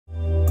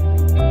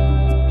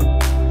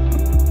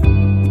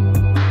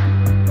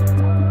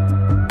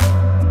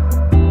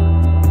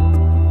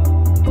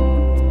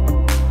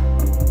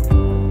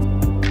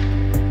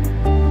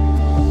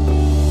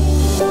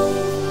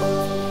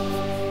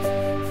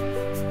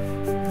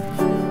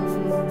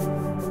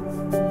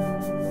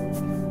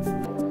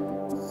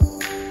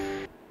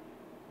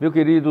Meus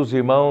queridos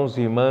irmãos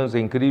e irmãs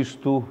em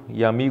Cristo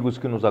e amigos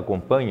que nos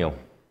acompanham,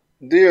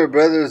 Dear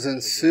brothers and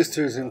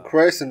sisters in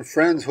Christ and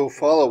friends who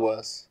follow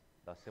us,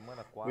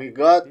 we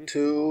got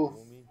to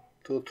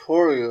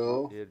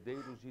tutorial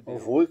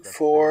of week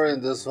 4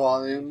 in this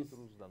volume,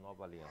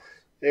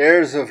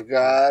 Heirs of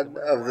God,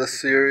 of the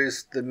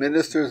series, The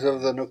Ministers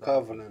of the New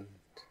Covenant.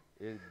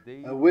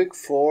 And week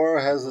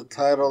 4 has the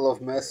title of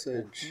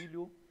message,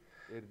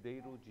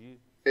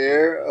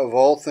 Heir of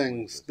all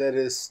things, that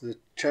is, the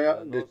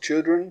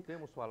children,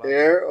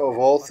 heir of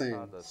all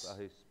things.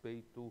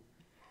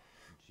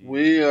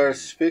 We are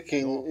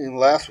speaking in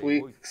last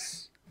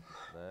weeks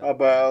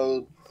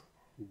about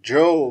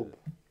Job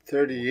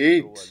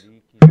 38,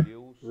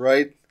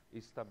 right?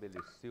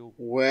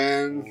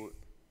 When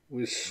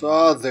we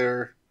saw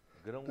there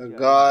that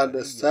God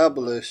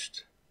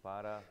established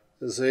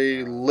as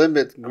a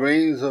limit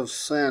grains of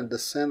sand, the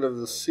sand of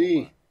the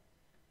sea,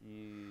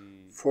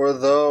 for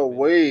the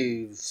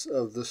waves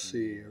of the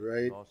sea,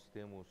 right?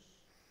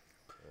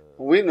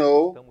 We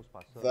know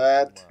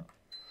that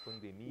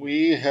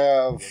we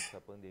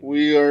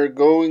are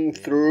going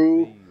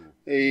through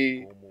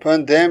a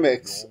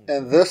pandemics,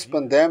 and this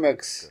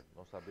pandemics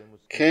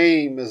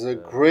came as a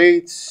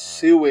great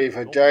sea wave,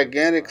 a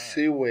gigantic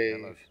sea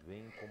wave.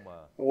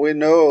 We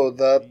know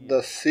that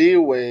the sea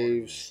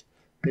waves,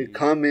 they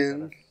come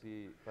in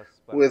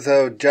with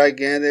a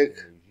gigantic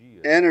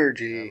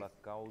energy,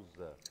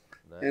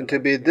 and to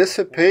be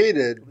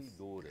dissipated,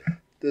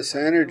 this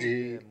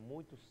energy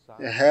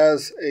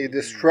has a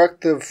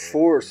destructive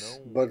force,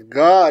 but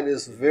God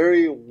is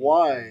very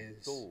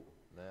wise.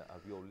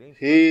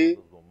 He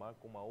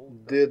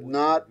did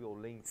not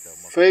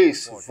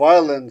face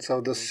violence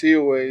of the sea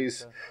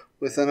waves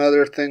with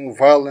another thing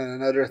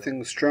violent, another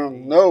thing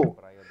strong. No,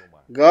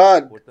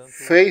 God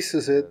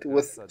faces it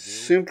with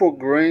simple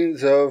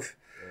grains of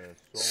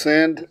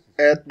sand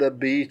at the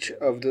beach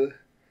of the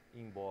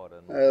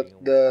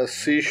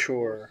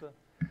seashore.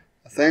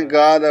 Thank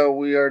God that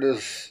we are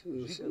these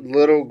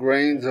little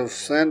grains of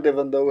sand,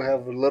 even though we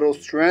have little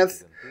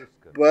strength,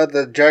 but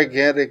the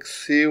gigantic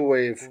sea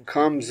wave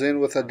comes in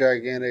with a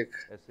gigantic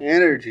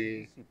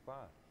energy.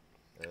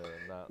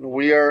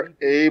 We are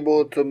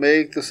able to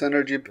make this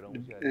energy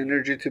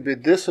to be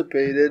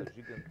dissipated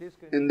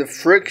in the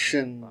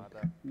friction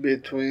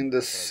between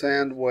the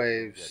sand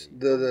waves,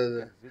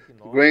 the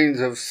grains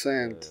of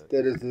sand.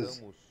 That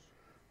is,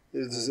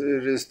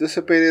 it is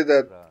dissipated,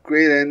 that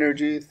great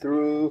energy,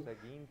 through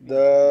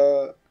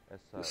the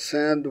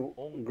sand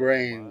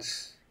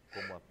grains.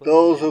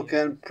 Those who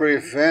can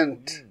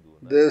prevent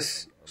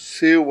this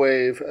sea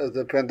wave as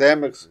the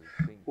pandemics,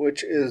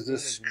 which is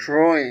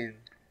destroying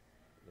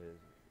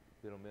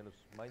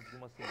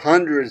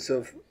hundreds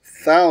of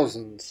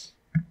thousands,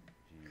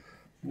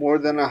 more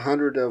than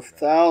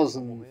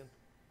 100,000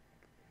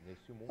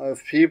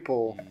 of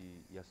people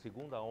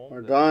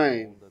are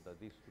dying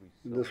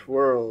in this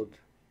world.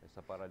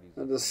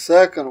 And the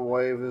second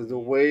wave is the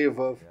wave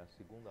of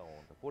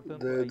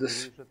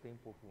this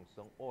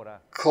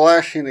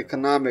clashing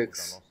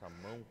economics.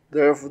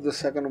 Therefore, the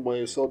second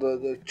wave. So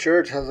the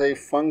church has a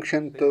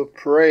function to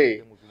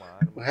pray.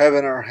 We have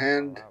in our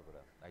hand,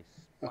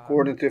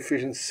 according to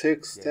Ephesians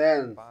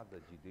 6:10,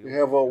 we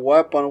have a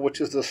weapon which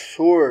is the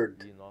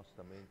sword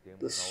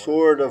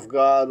of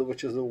God,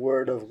 which is the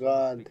word of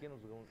God.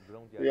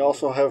 We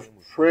also have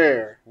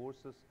prayer.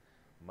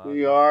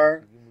 We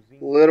are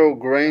little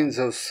grains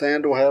of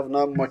sand who have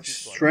not much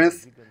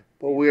strength,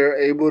 but we are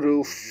able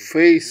to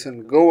face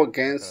and go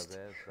against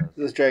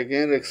this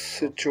gigantic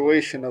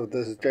situation of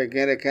this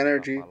gigantic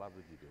energy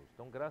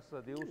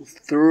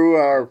through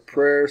our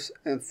prayers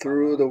and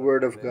through the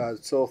Word of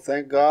God. So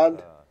thank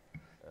God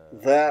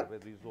that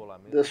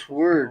this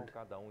Word,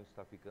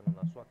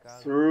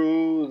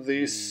 through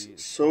this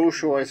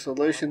social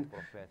isolation,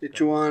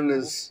 each one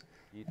is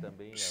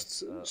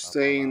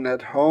staying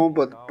at home,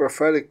 but the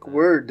prophetic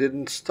Word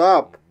didn't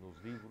stop.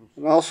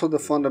 And also the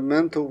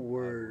fundamental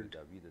Word.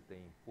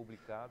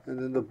 And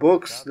in the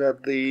books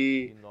that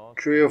the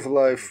Tree of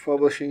Life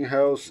Publishing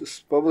House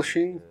is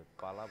publishing,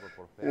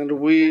 and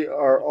we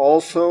are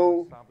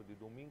also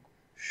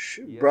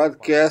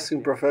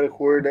broadcasting prophetic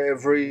word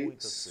every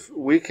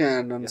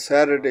weekend on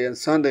Saturday and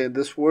Sunday. And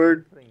this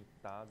word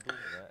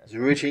is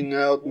reaching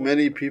out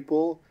many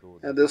people,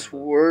 and this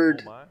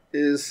word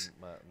is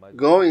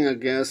going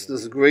against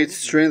this great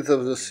strength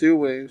of the sea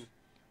waves.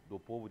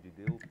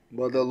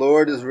 But the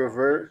Lord is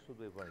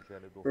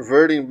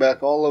reverting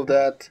back all of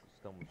that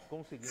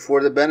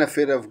for the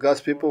benefit of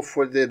God's people,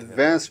 for the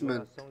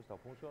advancement,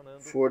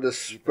 for the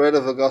spread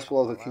of the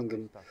gospel of the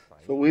kingdom.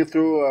 So we,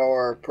 through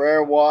our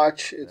prayer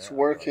watch, it's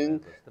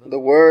working. The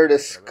word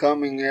is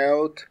coming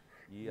out,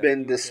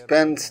 been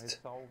dispensed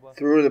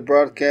through the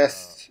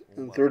broadcasts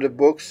and through the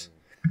books.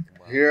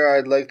 Here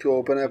I'd like to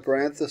open a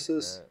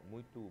parenthesis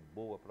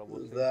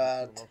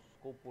that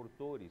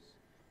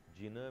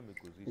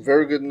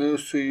very good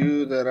news to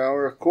you that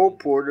our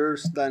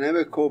co-porters,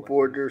 dynamic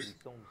co-porters,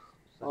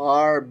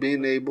 are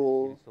being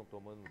able,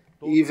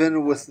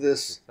 even with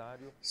this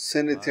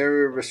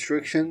sanitary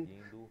restriction,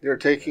 they're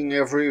taking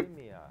every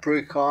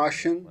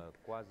precaution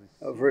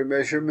of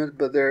remeasurement,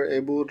 but they're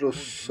able to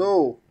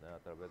sow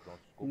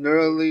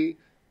nearly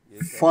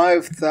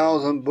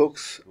 5,000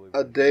 books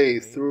a day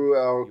through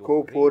our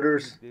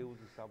co-porters.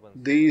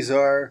 These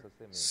are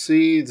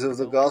seeds of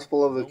the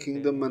gospel of the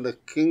kingdom, and the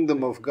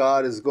kingdom of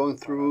God is going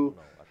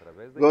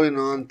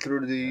on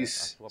through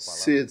these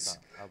seeds.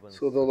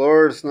 So the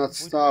Lord is not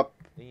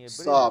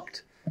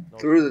stopped.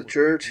 Through the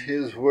church,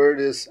 His word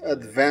is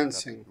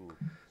advancing.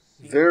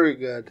 Very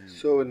good.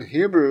 So in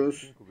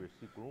Hebrews,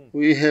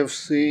 we have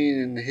seen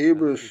in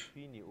Hebrews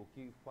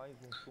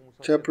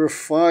chapter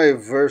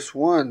 5, verse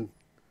 1,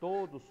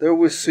 there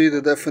we see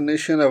the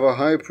definition of a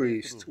high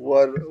priest,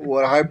 what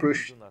a high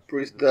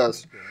priest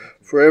does.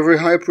 For every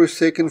high priest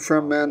taken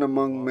from man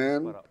among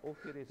men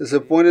is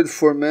appointed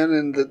for men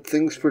in the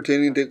things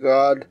pertaining to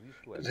God,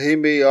 that he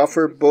may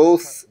offer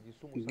both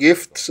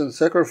gifts and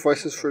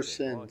sacrifices for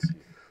sins.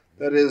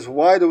 That is,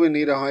 why do we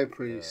need a high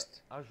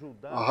priest?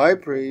 A high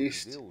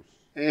priest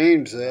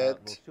aims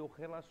at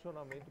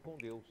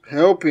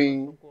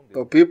helping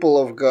the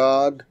people of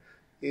God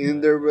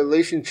in their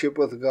relationship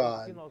with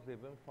God.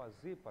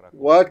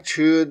 What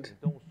should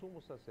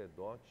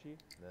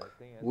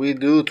we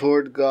do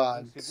toward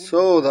God?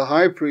 So the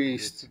high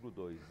priest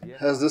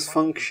has this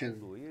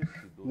function.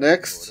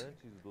 Next,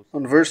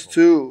 on verse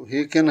 2,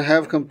 he can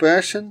have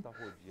compassion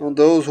on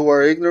those who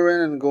are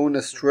ignorant and going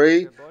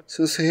astray,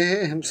 since he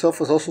himself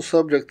is also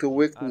subject to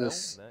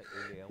weakness.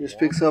 He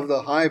speaks of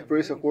the high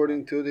priest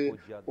according to the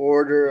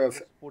order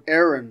of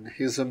Aaron.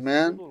 He is a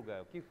man.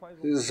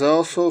 He is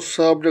also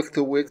subject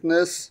to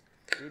weakness.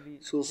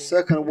 So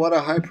second, what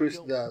a high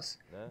priest does.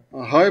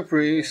 A high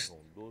priest,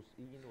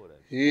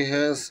 he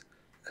has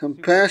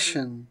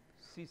compassion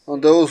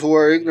on those who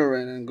are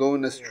ignorant and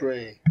going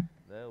astray.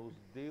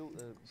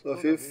 So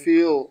if you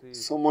feel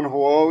someone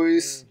who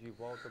always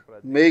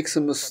makes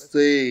a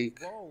mistake,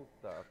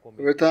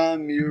 every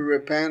time you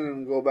repent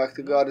and go back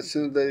to God, as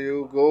soon as that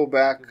you go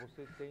back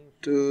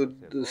to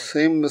the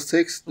same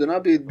mistakes, do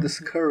not be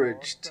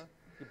discouraged,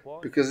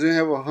 because you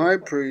have a high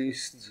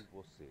priest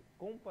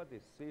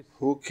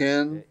who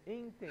can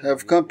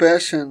have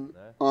compassion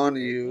on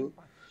you.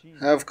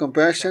 Have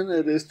compassion,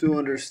 it is to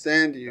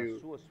understand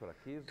you,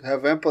 to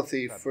have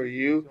empathy for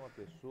you,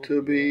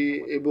 to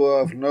be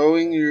able of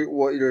knowing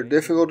what your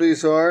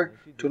difficulties are,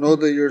 to know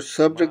that you're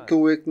subject to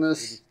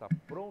weakness,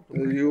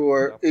 that you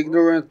are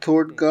ignorant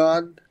toward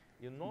God,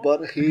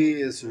 but He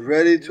is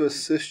ready to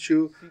assist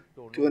you,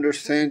 to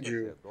understand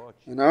you.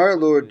 And our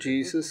Lord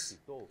Jesus,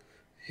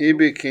 He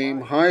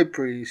became high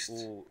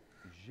priest.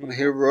 When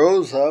He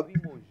rose up,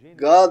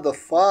 God the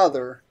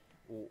Father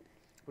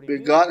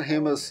begot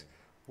Him as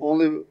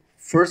only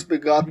first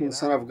begotten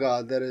Son of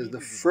God. That is,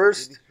 the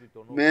first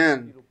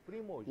man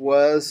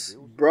was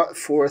brought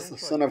forth the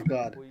Son of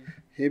God.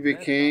 He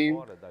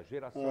became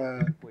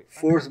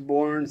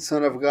firstborn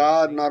Son of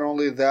God. Not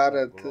only that,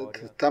 at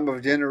the time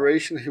of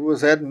generation, He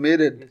was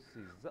admitted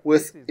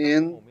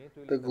within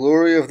the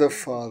glory of the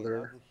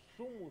Father.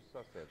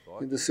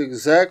 In this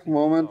exact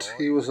moment,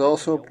 He was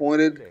also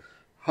appointed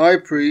high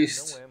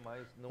priest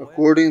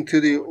according to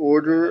the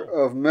order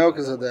of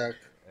Melchizedek.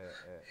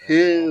 He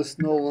is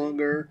no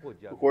longer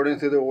according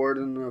to the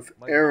order of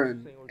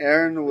Aaron.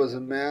 Aaron was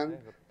a man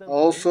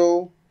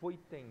also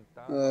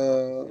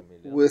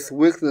with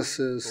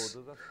weaknesses,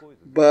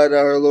 but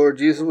our Lord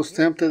Jesus was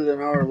tempted in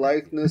our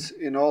likeness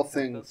in all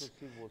things.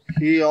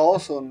 He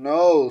also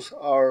knows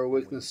our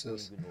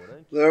weaknesses.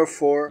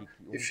 Therefore,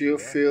 if you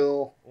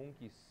feel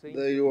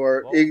that you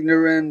are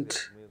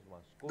ignorant,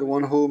 the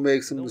one who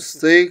makes a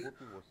mistake,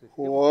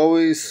 who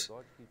always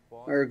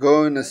are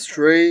going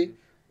astray,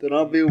 do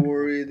not be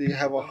worried. You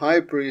have a high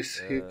priest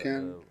who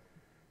can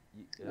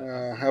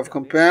have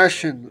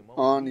compassion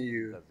on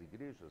you.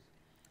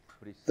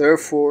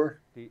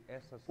 Therefore,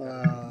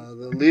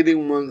 the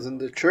leading ones in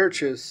the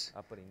churches,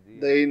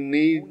 they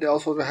need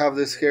also to have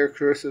these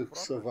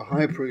characteristics of a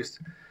high priest.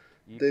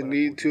 They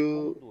need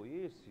to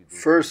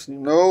first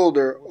know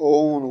their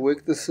own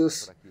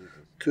weaknesses,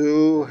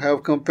 to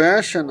have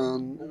compassion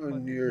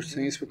on your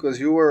saints, because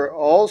you are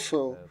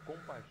also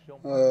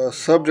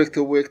subject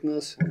to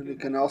weakness, and you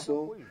can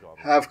also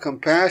have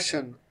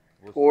compassion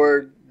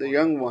toward the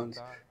young ones,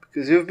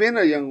 because you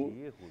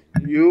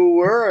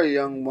were a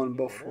young one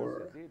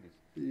before.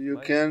 You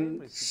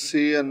can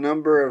see a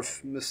number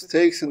of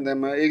mistakes in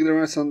them,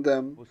 ignorance on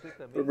them,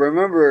 but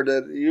remember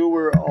that you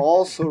were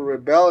also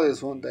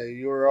rebellious one day.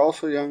 You were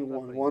also young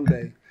one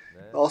day.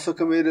 Also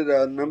committed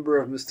a number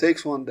of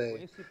mistakes one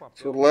day.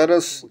 So let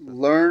us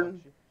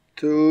learn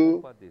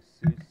to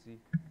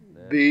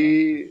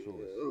be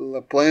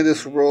playing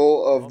this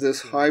role of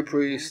this high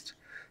priest,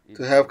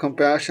 to have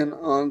compassion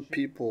on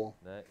people.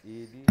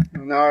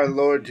 And our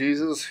Lord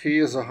Jesus, He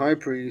is a high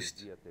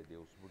priest.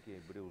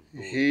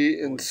 He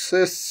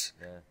insists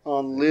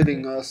on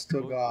leading us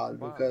to God,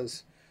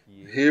 because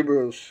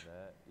Hebrews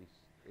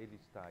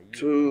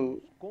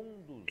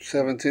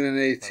 2:17 and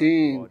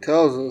 18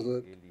 tells us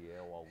that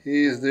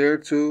He is there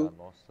to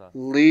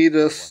lead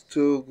us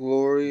to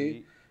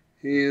glory.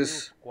 He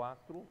is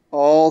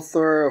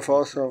author of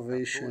our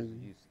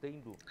salvation.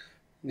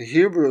 In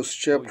Hebrews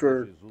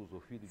chapter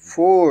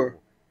 4,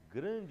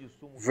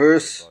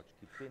 verse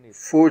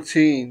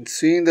 14,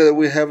 seeing that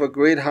we have a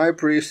great high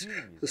priest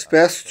who's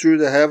passed through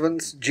the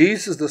heavens,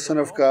 Jesus, the Son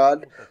of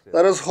God,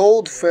 let us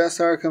hold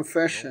fast our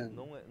confession.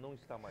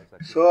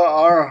 So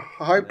our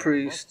high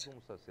priest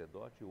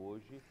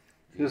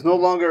is no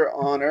longer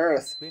on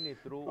earth.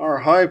 Our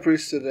high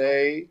priest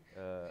today,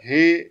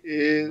 he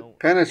is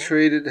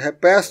penetrated,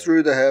 passed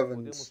through the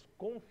heavens.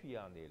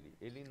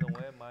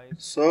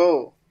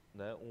 So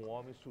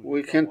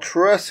we can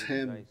trust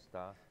him.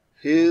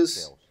 He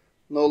is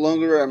no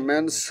longer a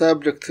man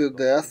subject to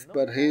death,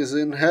 but he is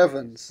in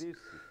heavens.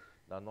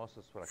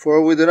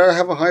 For we do not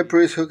have a high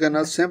priest who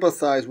cannot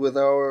sympathize with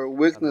our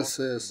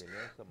weaknesses,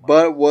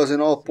 but was in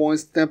all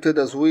points tempted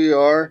as we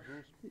are,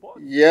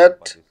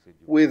 yet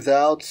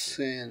without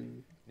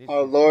sin.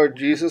 Our Lord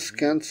Jesus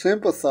can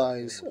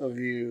sympathize of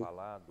you.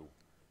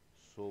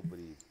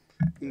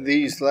 In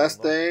these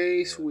last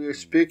days, we are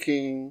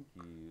speaking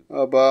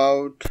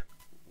about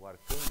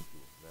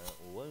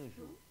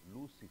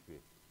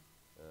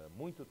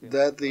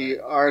that the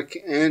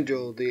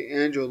archangel, the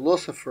angel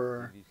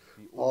Lucifer,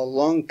 a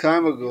long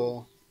time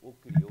ago,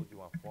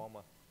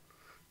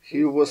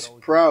 he was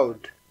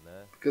proud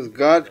because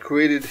God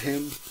created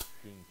him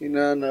in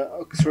an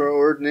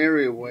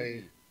extraordinary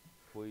way.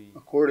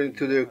 According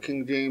to the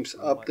King James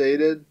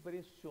Updated,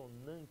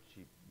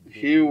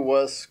 he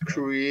was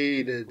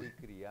created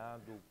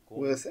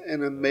with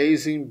an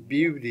amazing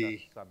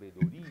beauty.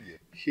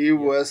 He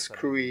was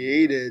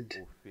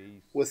created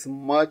with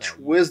much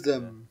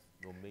wisdom,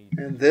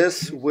 and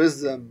this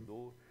wisdom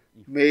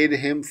made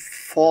him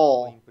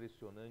fall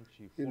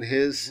in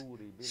his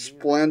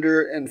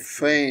splendor and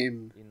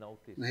fame,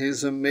 in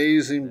his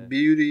amazing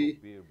beauty,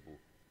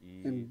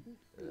 and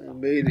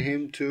made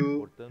him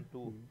to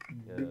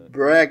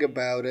brag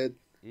about it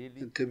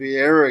and to be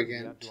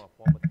arrogant.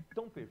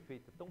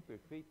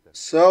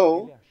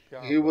 So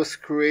he was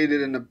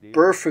created in a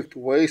perfect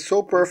way,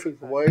 so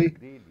perfect way,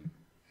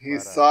 he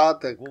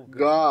thought that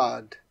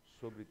God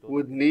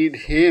would need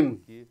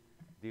him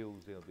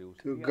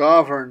to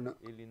govern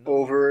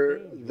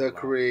over the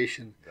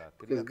creation.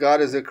 Because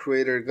God is a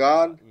creator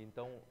God,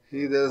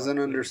 he doesn't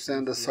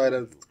understand the side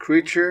of the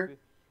creature.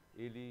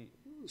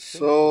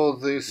 So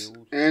this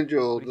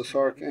angel, this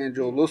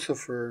archangel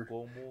Lucifer,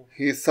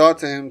 he thought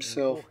to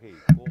himself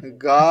that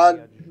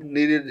God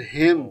needed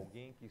him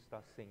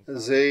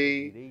as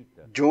a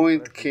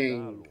joint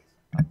king,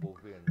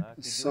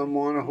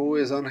 someone who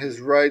is on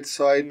his right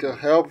side to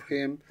help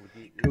him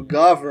to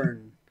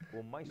govern,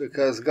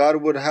 because God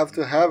would have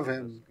to have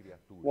him.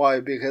 Why?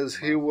 Because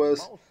he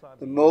was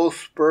the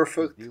most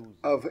perfect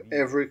of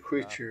every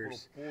creature.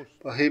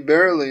 But he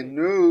barely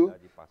knew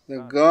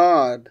that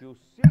God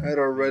had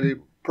already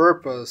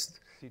purposed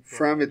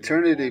from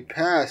eternity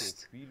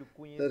past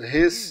that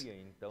his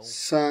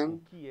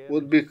son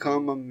would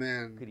become a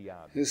man.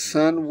 His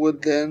son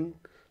would then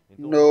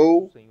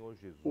know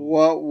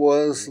what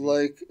was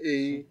like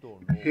a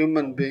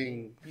human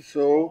being.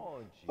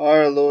 So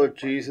our Lord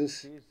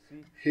Jesus,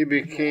 he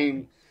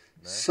became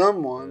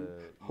someone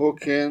who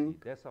can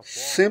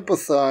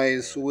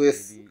sympathize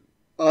with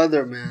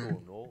other men.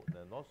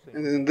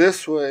 And in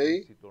this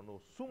way,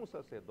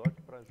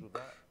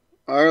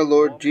 our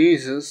Lord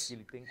Jesus,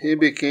 he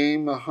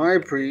became a high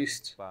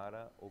priest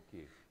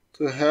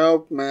to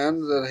help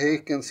men that he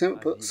can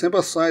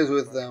sympathize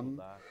with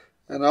them,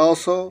 and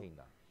also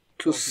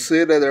to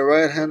sit at the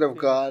right hand of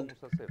God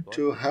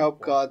to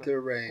help God to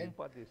reign.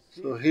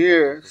 So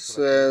here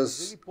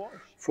says,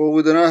 for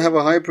we do not have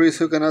a high priest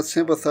who cannot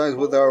sympathize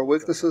with our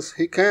weaknesses.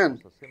 He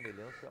can,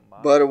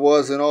 but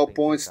was in all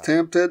points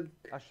tempted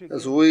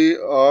as we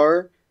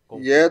are,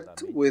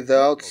 yet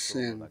without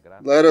sin.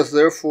 Let us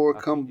therefore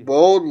come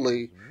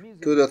boldly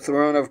to the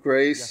throne of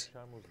grace,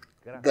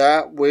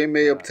 that we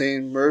may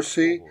obtain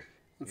mercy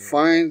and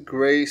find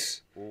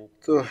grace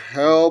to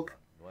help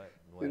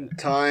in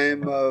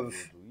time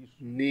of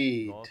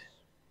need.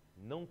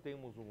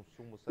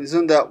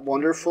 Isn't that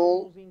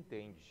wonderful?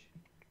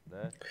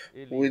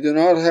 We do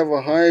not have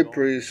a high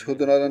priest who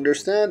do not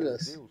understand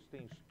us.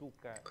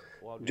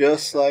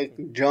 Just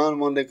like Job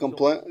one day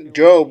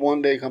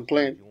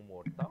complained,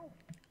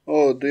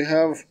 oh,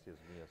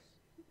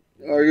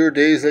 are your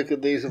days like the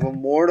days of a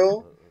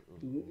mortal?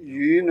 Do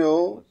you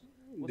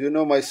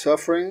know my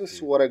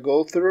sufferings, what I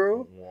go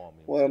through,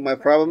 what my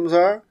problems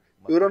are?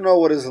 You don't know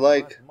what it's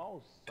like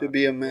to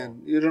be a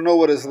man. You don't know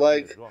what it's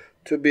like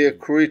to be a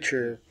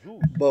creature.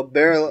 But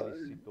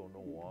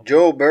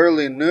Job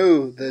barely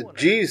knew that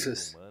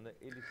Jesus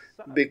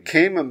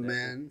became a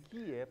man,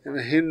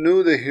 and he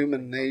knew the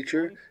human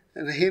nature,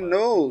 and he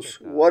knows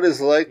what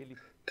it's like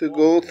to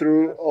go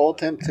through all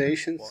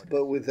temptations,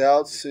 but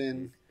without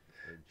sin.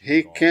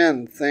 He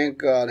can, thank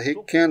God, he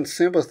can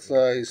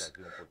sympathize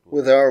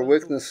with our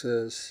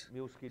weaknesses.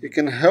 He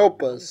can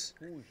help us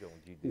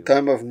in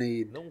time of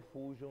need.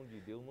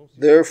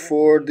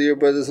 Therefore, dear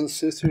brothers and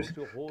sisters,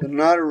 do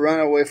not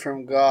run away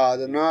from God.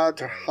 Do not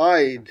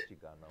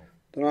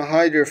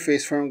hide your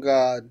face from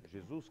God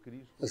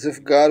as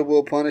if God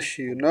will punish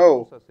you.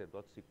 No.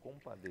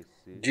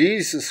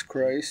 Jesus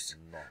Christ,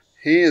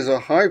 He is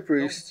a high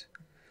priest.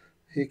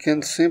 He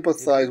can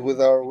sympathize with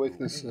our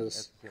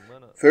weaknesses.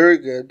 Very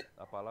good.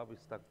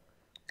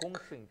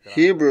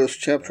 Hebrews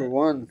chapter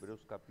 1.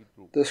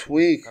 This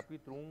week,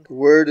 the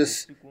word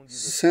is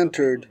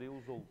centered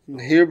in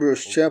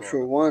Hebrews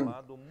chapter 1.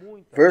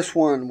 Verse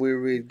 1, we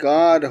read,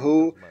 God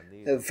who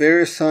at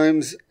various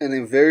times and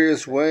in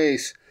various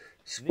ways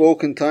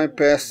spoke in time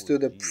past to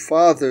the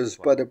fathers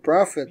by the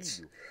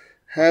prophets,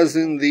 has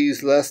in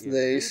these last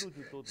days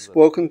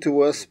spoken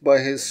to us by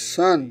His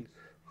Son,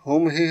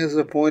 whom He has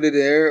appointed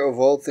heir of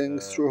all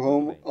things, through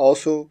whom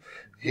also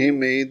He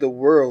made the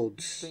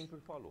worlds.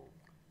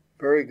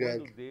 Very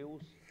good.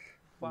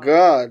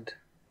 God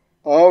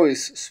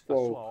always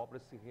spoke.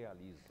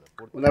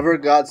 Whenever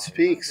God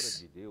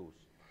speaks,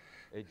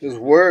 His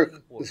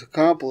work is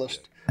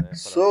accomplished.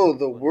 So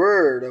the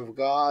Word of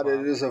God,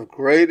 it is of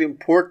great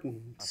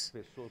importance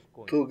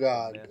to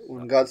God.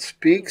 When God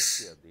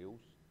speaks,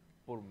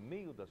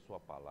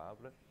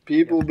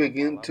 people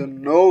begin to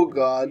know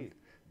God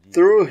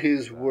through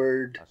His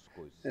Word.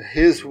 And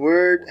His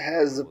Word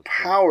has the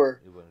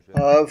power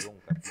of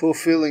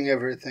fulfilling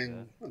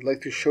everything. I'd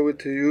like to show it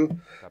to you.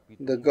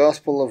 The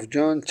Gospel of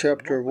John,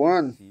 chapter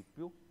 1.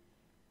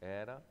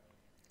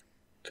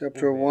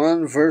 Chapter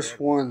 1, verse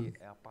 1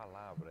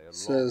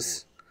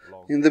 says,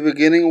 in the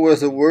beginning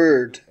was the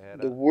Word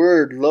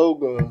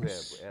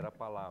Logos.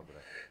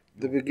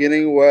 The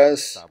beginning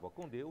was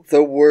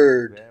the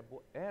Word,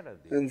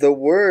 and the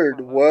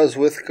Word was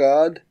with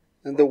God,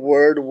 and the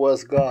Word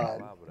was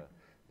God.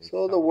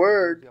 So the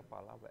Word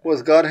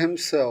was God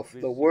Himself.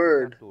 The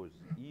Word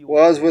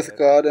was with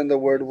God, and the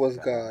Word was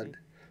God.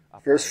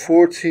 Verse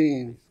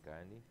 14.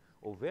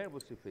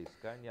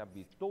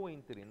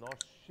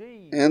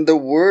 And the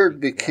Word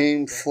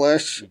became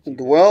flesh and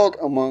dwelt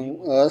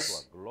among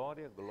us.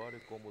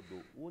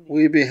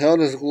 We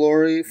beheld His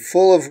glory,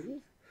 full of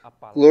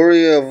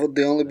glory of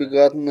the only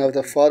begotten of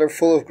the Father,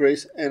 full of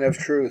grace and of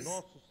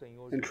truth.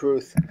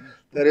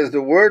 That is,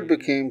 the Word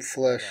became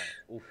flesh.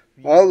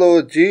 Our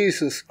Lord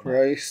Jesus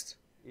Christ,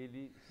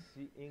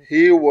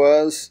 He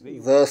was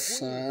the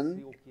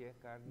Son,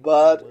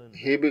 but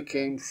He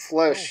became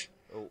flesh.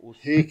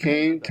 He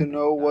came to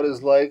know what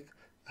is like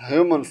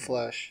human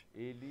flesh.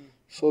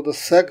 So the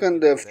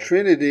second of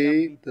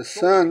Trinity, the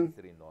Son,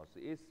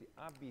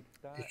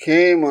 He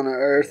came on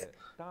earth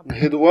and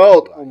He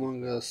dwelt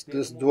among us.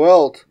 This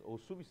dwelt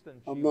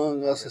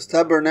among us is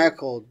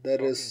tabernacled.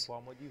 That is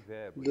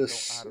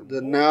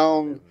the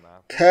noun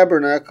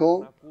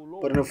tabernacle,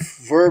 but in a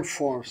verb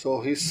form.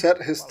 So He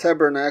set His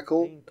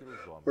tabernacle,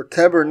 or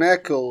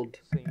tabernacled.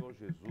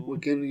 We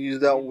can use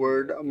that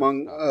word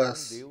among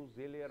us.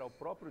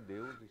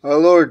 Our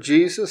Lord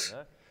Jesus,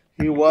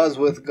 He was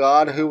with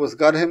God, who was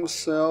God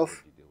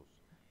Himself,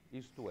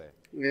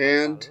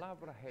 and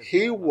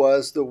He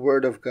was the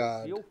Word of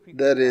God.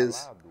 That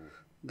is,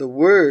 the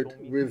Word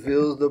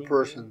reveals the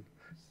person.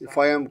 If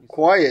I am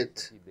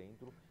quiet,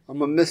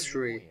 I'm a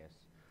mystery.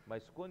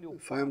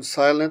 If I am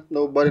silent,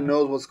 nobody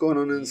knows what's going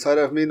on inside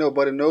of me,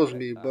 nobody knows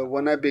me. But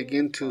when I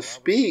begin to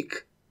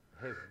speak,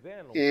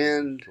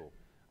 and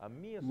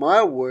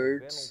my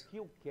words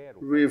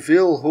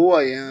reveal who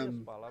I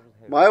am,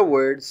 my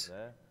words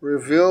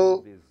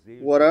reveal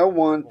what I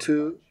want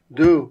to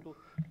do.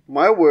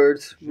 My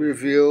words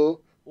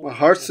reveal my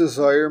heart's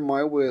desire,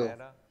 my will.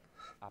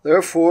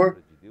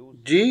 Therefore,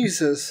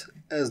 Jesus,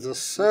 as the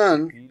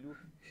Son,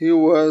 He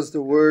was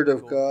the Word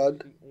of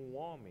God.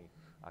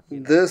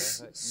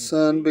 This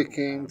Son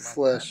became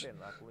flesh,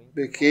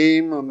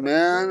 became a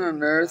man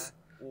on earth,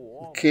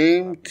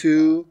 came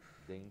to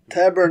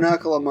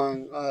tabernacle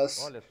among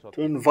us,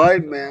 to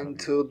invite man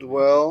to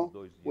dwell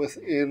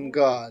within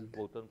God.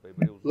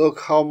 Look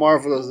how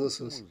marvelous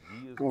this is.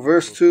 In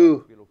verse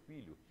 2,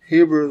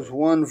 Hebrews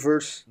 1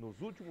 verse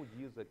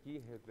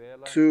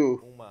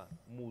 2.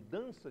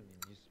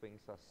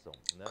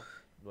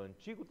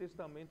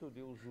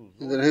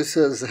 And then He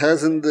says,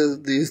 has in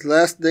these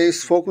last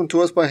days spoken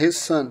to us by His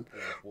Son.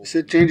 We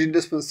see changing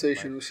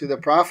dispensation. We see the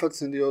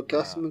prophets in the Old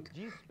Testament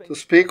to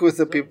speak with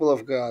the people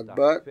of God.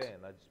 But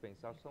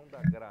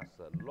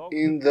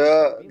in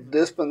the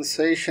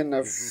dispensation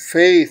of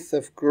faith,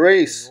 of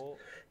grace,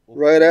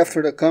 right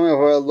after the coming of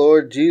our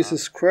Lord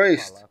Jesus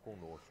Christ,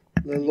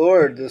 the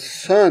Lord, the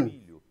Son,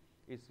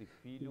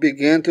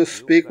 began to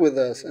speak with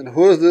us. And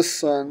who is this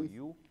Son?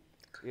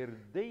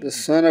 The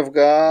Son of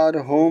God,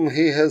 whom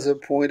He has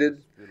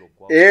appointed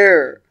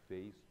heir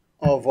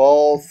of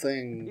all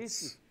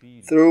things,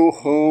 through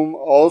whom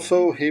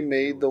also He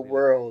made the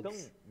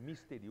worlds.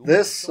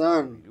 This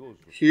Son,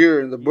 here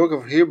in the book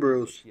of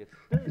Hebrews,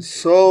 is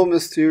so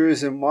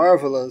mysterious and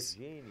marvelous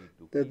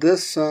that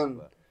this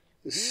Son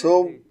is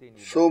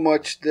so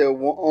much the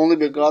only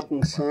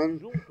begotten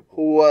Son,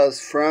 who was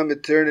from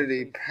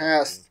eternity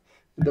past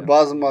in the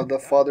bosom of the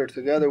Father,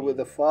 together with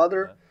the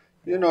Father.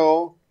 You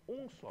know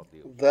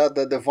that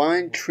the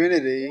divine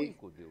Trinity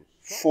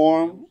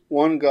form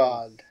one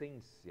God,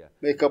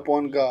 make up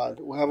one God.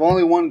 We have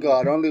only one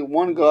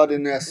God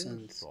in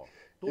essence,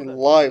 in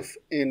life,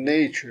 in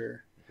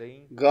nature.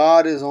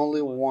 God is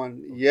only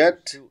one,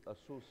 yet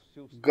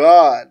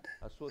God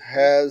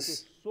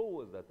has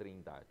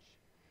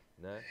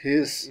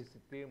His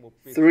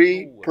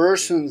three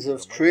persons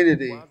of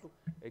Trinity.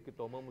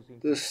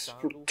 This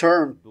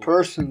term,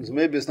 persons,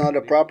 maybe it's not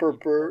a proper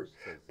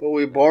but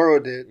we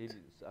borrowed it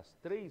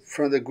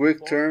from the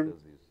Greek term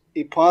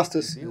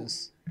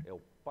hypostasis.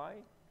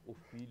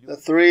 The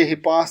three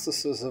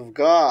hypostases of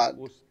God,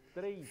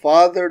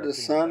 Father, the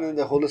Son, and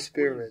the Holy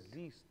Spirit.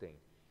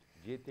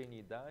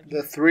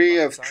 The three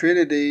of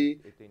Trinity,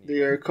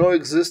 they are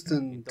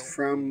coexistent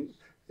from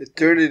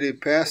eternity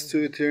past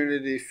to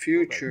eternity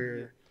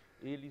future.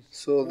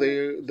 So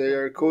they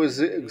are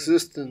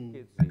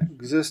existing.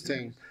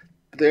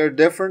 They are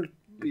different,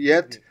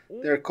 yet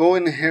they are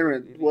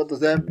co-inherent. What does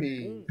that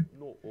mean?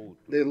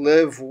 They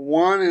live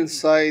one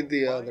inside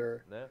the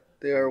other.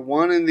 They are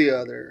one in the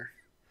other.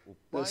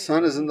 The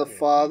Son is in the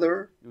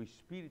Father.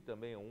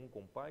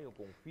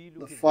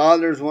 The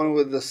Father is one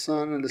with the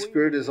Son, and the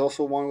Spirit is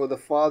also one with the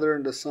Father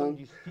and the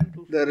Son.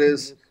 That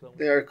is,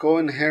 they are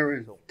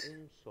co-inherent.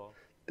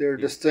 They are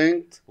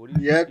distinct,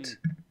 yet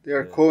they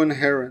are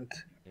co-inherent.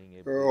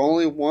 There are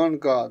only one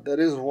God. That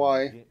is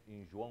why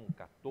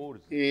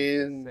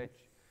in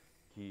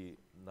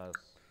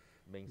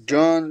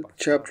John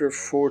chapter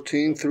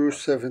 14 through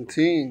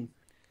 17,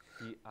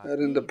 that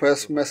in the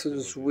past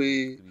messages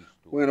we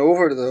went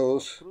over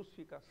those,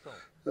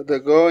 that the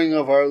going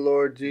of our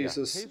Lord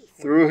Jesus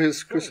through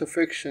His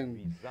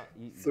crucifixion,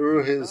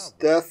 through His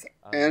death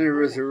and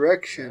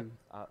resurrection,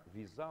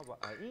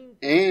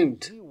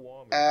 aimed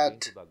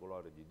at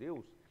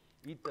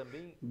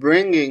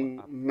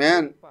bringing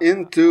man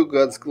into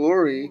God's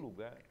glory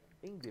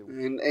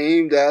and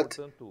aimed at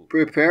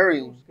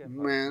preparing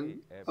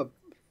man,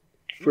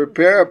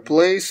 prepare a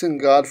place in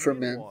God for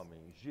men.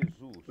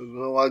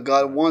 What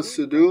God wants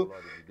to do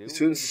is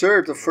to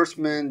insert the first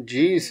man,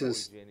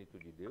 Jesus,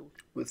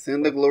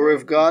 within the glory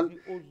of God.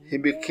 He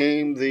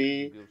became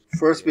the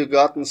first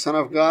begotten Son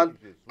of God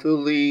to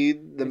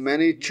lead the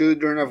many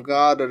children of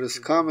God that is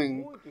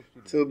coming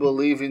to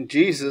believe in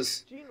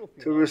Jesus,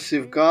 to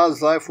receive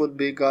God's life would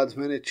be God's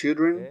many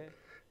children,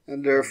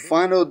 and their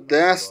final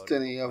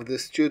destiny of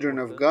these children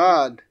of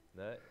God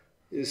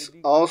is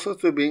also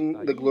to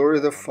bring the glory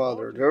of the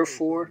Father.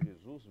 Therefore,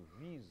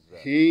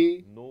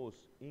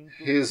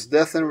 His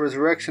death and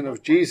resurrection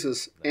of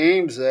Jesus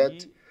aims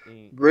at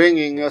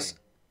bringing us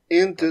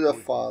into the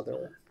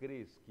Father.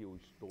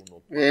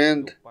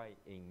 And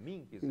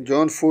in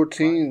John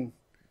 14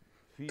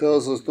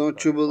 tells us,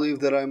 don't you believe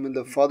that I am in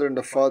the Father and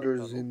the Father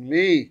is in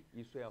me?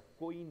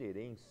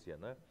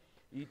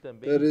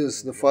 That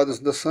is, the Father is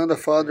the Son, the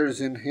Father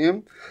is in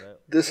Him.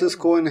 This is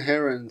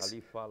co-inherence.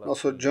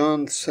 Also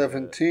John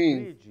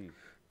 17,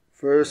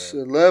 verse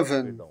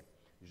 11,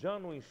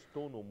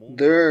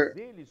 there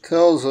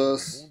tells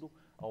us,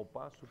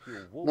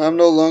 I am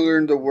no longer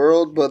in the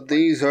world, but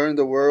these are in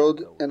the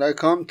world, and I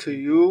come to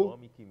you.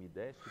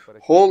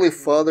 Holy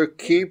Father,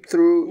 keep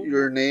through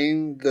your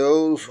name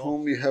those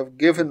whom you have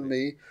given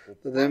me,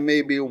 that they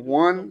may be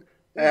one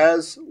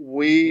as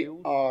we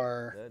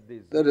are.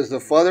 That is, the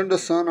Father and the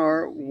Son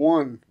are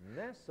one.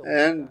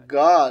 And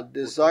God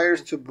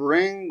desires to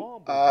bring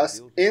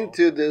us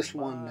into this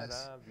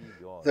oneness.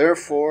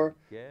 Therefore,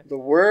 the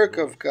work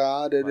of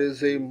God, it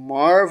is a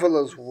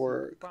marvelous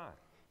work.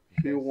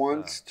 He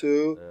wants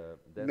to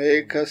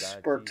make us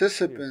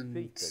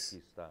participants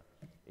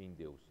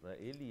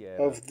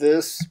of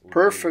this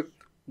perfect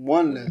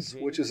oneness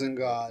which is in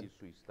God.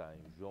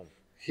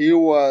 He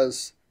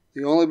was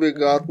the only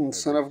begotten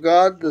Son of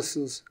God. This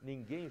is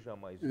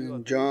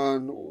in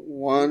John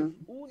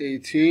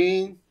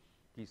 1:18.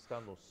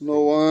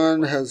 No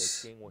one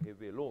has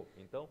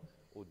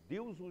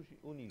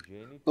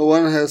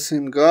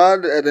seen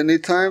God at any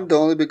time. The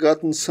only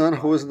begotten Son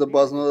who is in the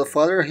bosom of the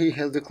Father, He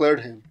has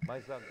declared Him.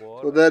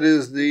 So that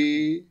is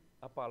the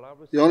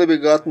only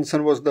begotten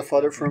Son was the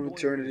Father from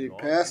eternity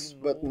past,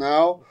 but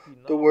now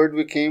the Word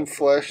became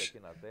flesh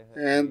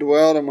and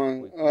dwelt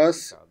among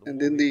us,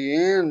 and in the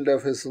end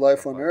of His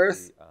life on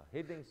earth,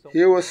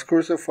 He was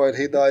crucified.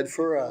 He died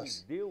for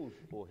us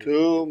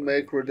to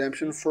make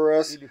redemption for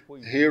us.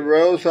 He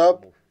rose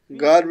up.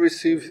 God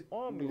receives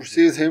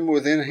Him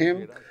within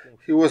Him.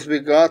 He was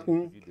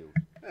begotten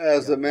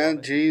as the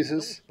man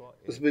Jesus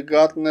was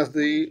begotten as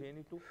the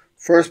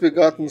first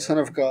begotten Son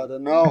of God.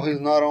 And now He's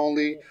not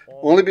only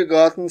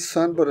begotten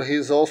Son, but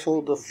He's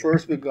also the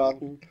first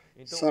begotten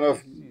Son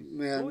of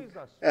Man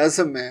as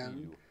a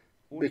man,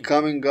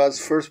 becoming God's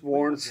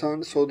firstborn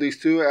Son. So these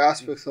two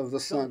aspects of the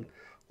Son,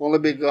 only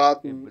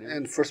begotten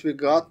and first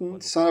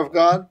begotten Son of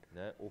God,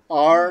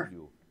 are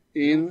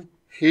in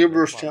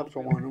Hebrews chapter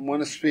 1. I'm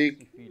going to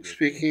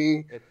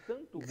speaking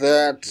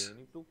that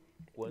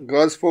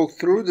God spoke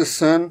through the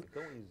Son.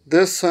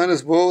 This Son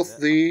is both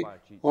the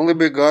only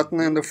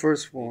begotten and the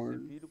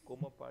firstborn.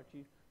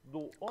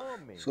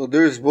 So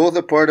there is both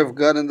a part of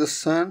God in the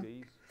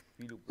Son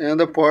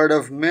and a part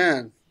of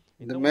man.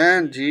 The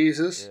man,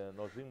 Jesus,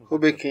 who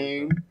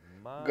became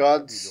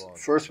God's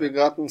first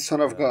begotten Son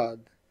of God.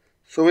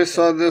 So we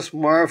saw this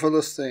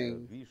marvelous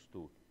thing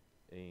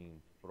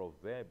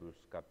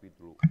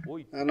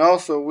And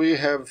also we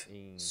have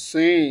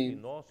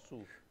seen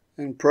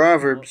in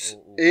Proverbs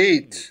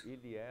 8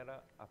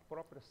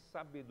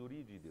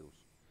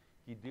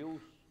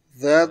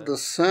 that the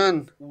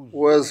Son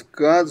was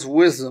God's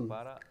wisdom,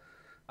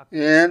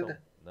 and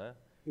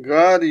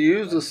God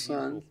used the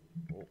Son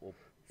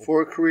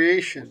for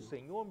creation.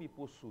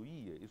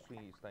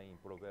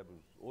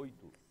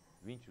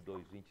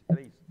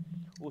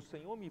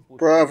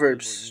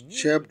 Proverbs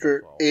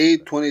chapter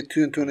 8,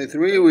 22 and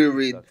 23, we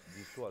read,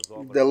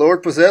 "The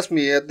Lord possessed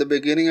me at the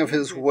beginning of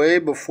his way,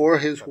 before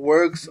his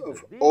works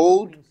of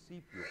old.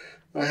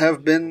 I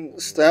have been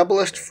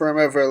established from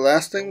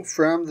everlasting,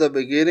 from the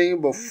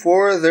beginning,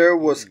 before there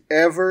was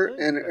ever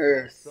an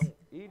earth."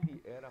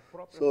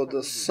 So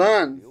the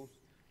Son,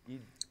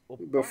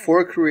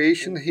 before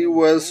creation, he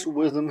was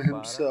wisdom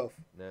himself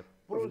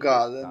of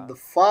God, and the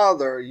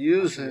Father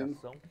used him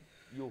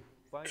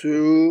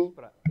to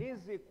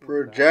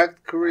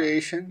project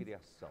creation.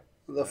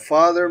 The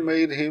Father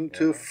made him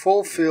to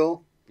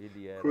fulfill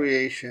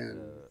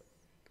creation.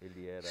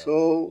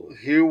 So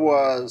he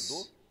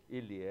was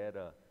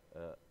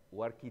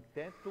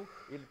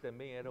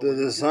the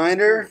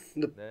designer,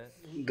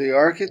 the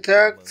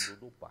architect.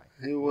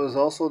 He was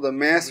also the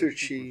master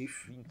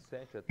chief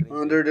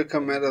under the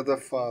command of the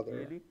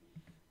Father.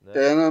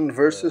 And on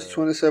verses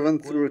 27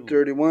 through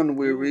 31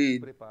 we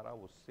read,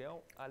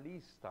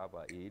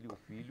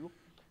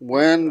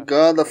 "When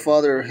God the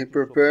Father, he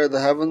prepared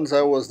the heavens,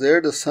 I was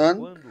there, the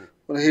Son,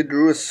 when he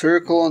drew a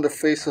circle on the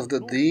face of the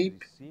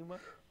deep,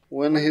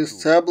 when he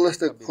established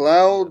the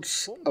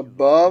clouds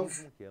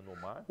above,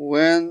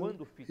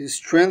 when he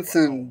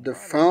strengthened the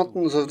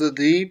fountains of the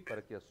deep,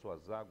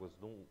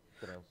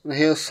 and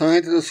he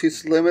assigned to the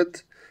seas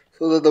limit,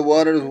 so that the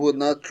waters would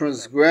not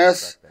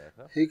transgress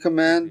his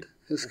command,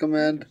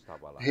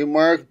 he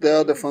marked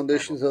out the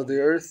foundations of the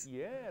earth."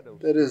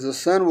 That is, the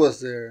Son was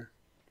there.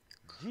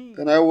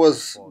 "Then I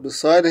was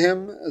beside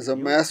him as a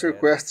master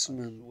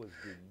craftsman,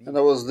 and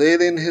I was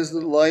daily in his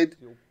delight,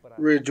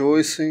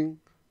 rejoicing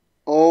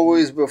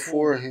always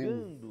before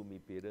him."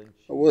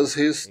 It was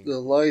his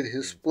delight,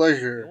 his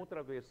pleasure.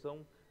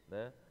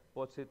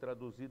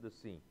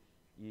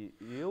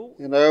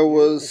 "And I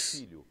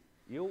was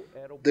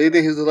daily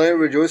in his delight,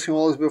 rejoicing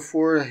always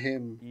before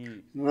him."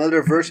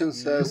 Another version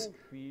says,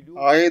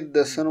 "I,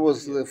 the Son,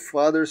 was the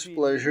Father's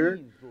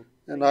pleasure,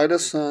 and I, the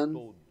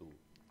Son,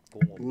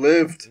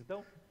 lived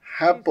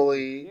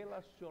happily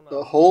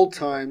the whole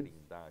time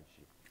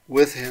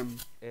with him."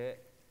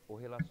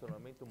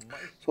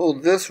 So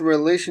this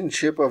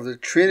relationship of the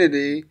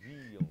Trinity,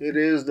 it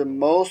is the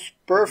most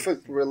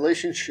perfect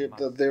relationship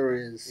that there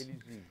is.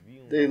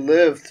 They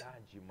lived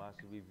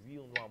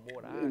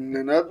in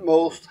the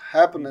utmost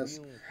happiness,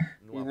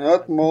 in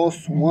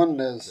utmost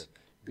oneness,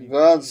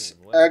 God's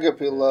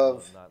agape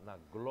love,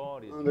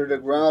 under the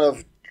ground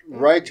of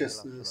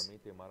righteousness,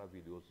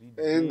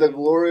 in the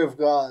glory of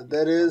God.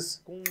 That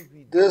is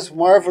this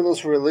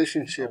marvelous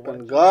relationship.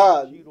 And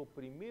God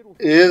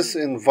is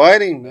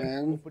inviting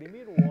man,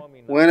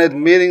 when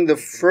admitting the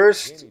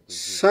first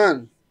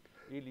Son,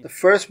 the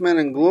first man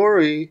in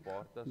glory,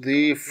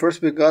 the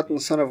first begotten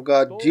Son of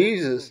God,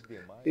 Jesus,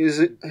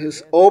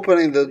 is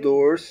opening the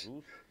doors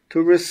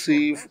to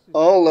receive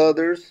all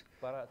others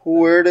who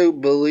were to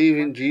believe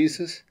in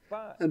Jesus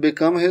and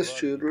become his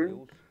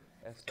children,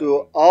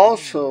 to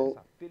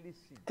also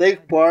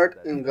take part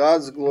in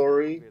God's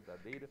glory,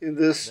 in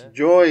this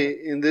joy,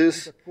 in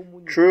this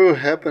true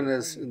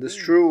happiness, in this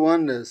true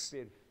oneness,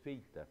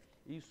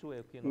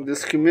 in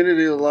this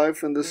community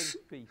life, in this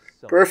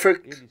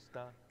perfect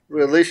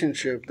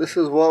relationship. This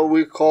is what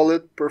we call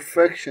it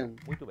perfection.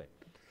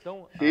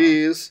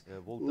 He is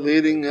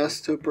leading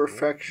us to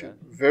perfection.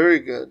 Very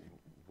good.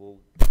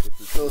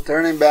 So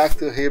turning back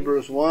to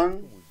Hebrews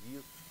 1,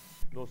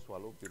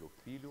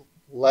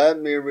 let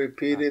me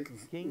repeat it,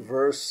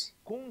 verse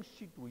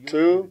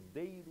 2.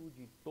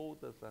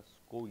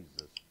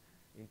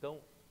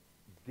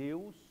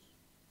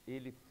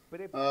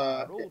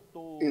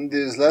 In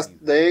these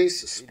last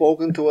days,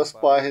 spoken to us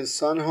by his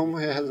Son, whom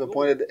he has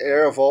appointed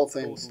heir of all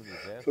things.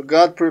 So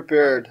God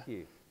prepared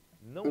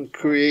and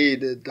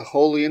created the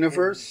whole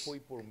universe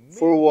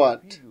for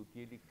what?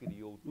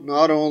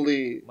 Not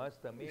only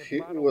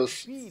it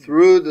was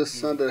through the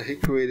Son that he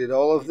created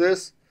all of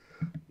this,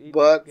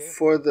 but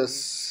for the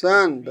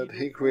Son that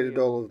he created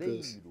all of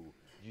this.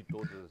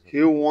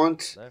 He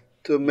wants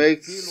to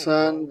make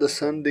the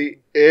Son the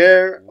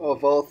heir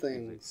of all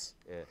things,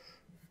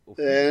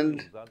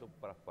 and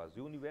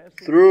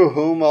through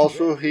whom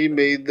also he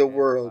made the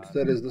world.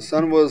 That is, the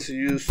Son was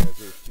used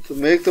to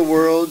make the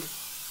world,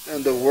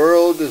 and the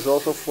world is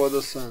also for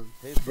the Son.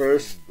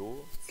 Verse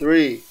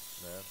 3,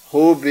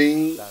 who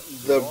being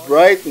the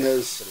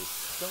brightness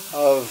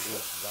of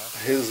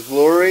his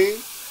glory,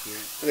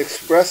 an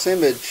express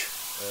image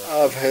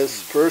of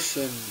his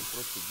person.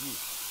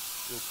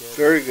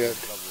 Very good.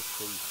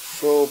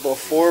 So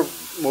before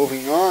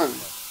moving on,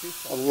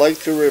 I'd like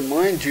to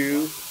remind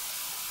you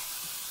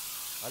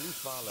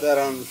that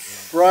on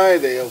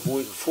Friday of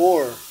week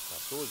 4,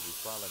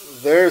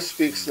 there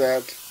speaks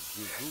that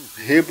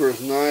Hebrews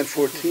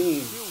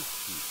 9:14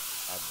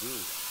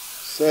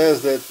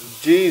 says that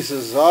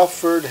Jesus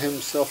offered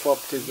himself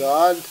up to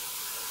God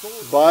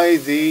by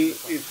the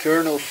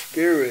eternal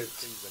Spirit.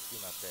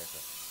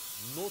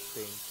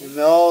 And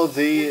all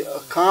the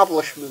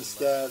accomplishments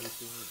that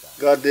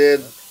God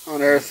did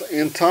on earth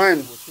in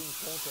time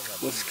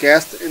was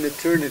cast in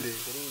eternity.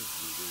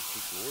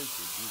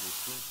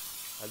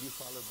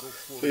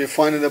 So you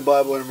find in the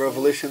Bible in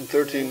Revelation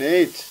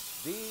 13:8,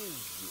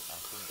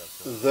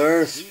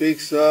 there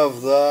speaks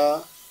of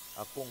the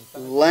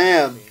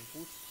Lamb,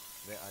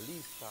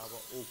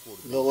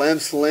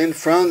 slain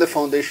from the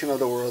foundation of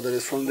the world. That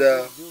is, from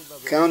the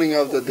counting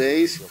of the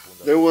days,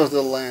 there was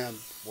the Lamb.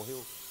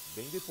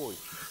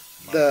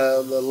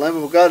 The Lamb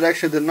of God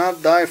actually did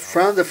not die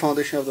from the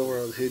foundation of the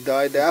world. He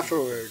died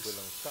afterwards.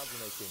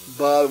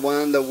 But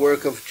when the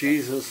work of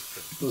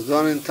Jesus was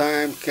done in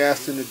time,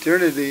 cast in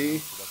eternity,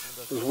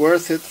 it was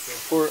worth it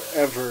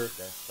forever,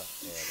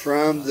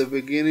 from the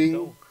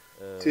beginning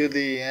to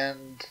the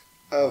end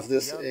of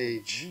this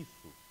age.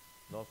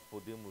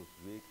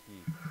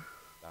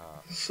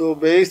 So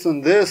based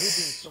on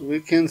this, we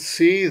can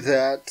see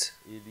that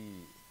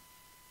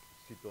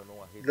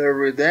the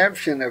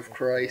redemption of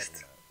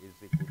Christ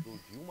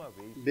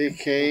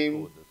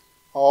became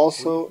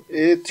also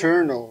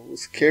eternal,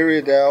 was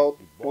carried out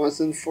once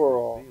and for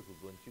all.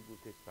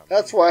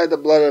 That's why the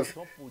blood of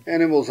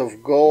animals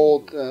of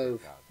gold,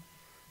 of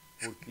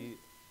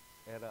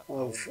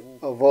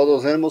all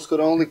those animals could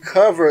only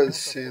cover the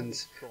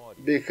sins,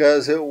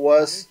 because it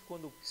was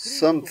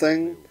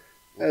something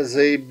as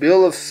a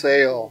bill of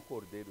sale.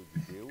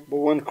 But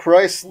when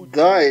Christ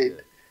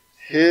died,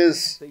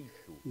 his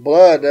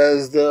blood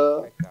as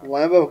the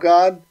Lamb of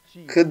God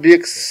could be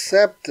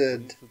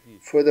accepted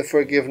for the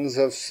forgiveness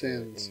of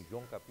sins,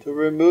 to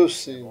remove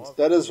sins.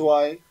 That is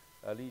why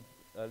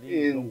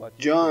in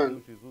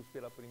John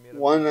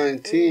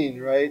 1:19,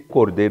 right?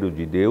 Cordeiro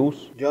de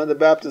Deus. John the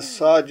Baptist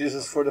saw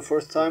Jesus for the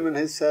first time and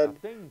he said,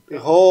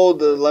 "Behold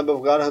the Lamb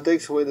of God who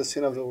takes away the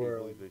sin of the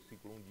world."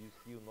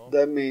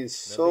 That means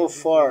so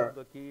far,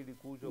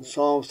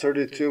 Psalms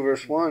 32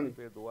 verse 1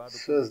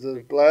 says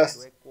that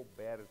blessed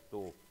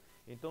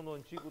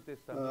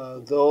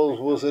those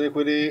whose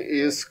iniquity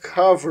is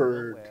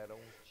covered.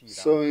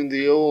 So in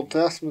the Old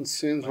Testament,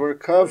 sins were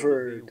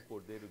covered.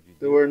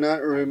 They were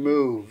not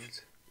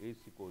removed.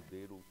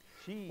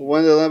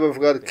 When the Lamb of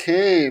God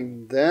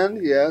came,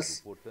 then,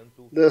 yes,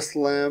 this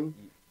Lamb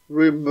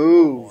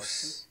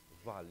removes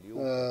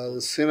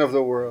the sin of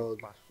the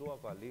world.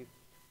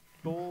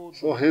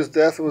 So his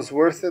death was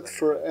worth it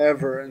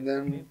forever, and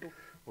then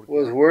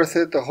was worth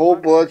it. The whole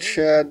blood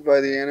shed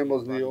by the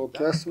animals in the Old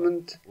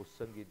Testament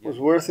was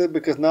worth it,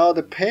 because now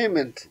the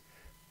payment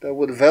that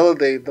would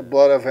validate the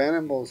blood of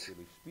animals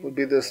would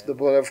be the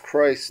blood of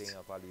Christ.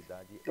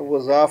 It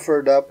was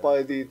offered up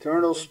by the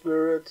eternal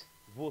Spirit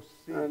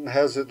and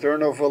has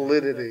eternal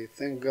validity.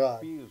 Thank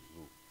God.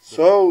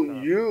 So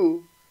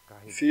you,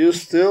 if you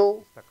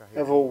still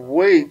have a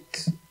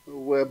weight,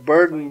 a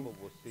burden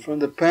from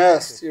the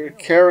past you're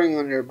carrying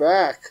on your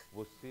back,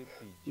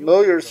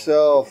 know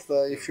yourself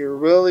that if you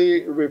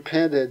really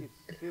repented,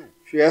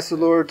 if you asked the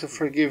Lord to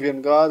forgive you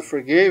and God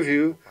forgave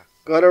you,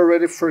 God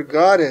already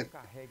forgot it.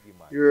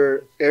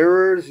 Your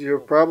errors, your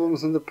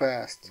problems in the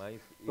past.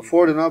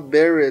 Therefore, do not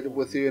bear it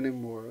with you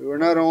anymore. You were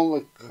not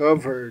only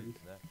covered,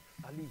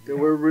 they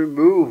were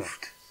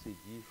removed.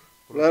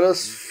 Let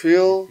us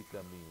feel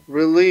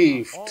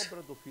relieved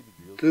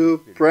to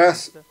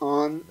press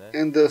on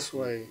in this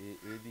way,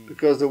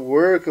 because the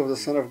work of the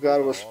Son of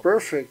God was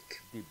perfect.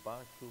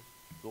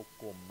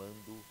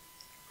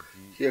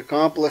 He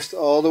accomplished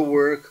all the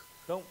work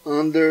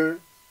under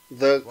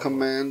the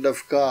command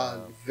of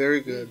God.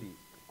 Very good.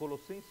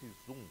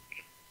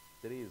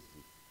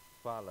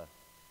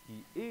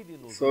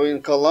 So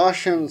in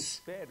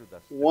Colossians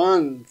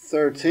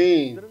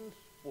 1:13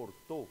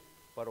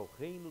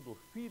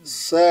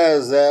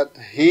 says that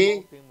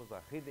He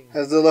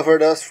has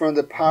delivered us from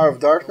the power of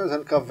darkness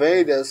and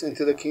conveyed us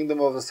into the kingdom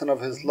of the Son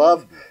of His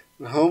love,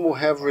 in whom we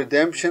have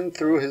redemption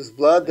through His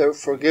blood, the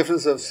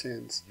forgiveness of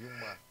sins.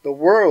 The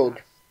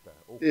world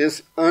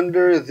is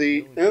under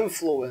the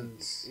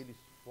influence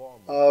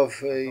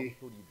of a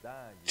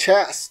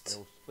chest.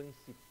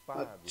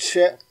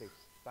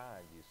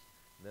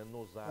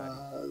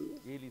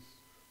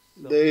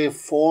 They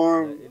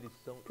form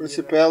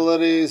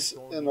principalities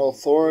and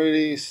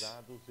authorities.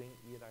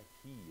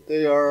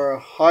 They are a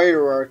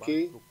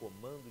hierarchy.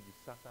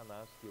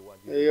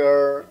 They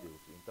are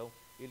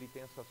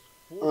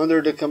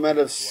under the command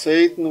of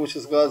Satan, which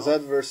is God's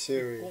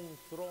adversary.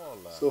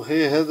 So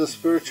he has the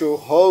spiritual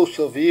host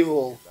of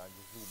evil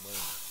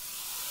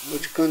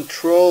which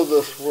control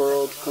this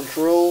world,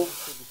 control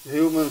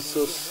human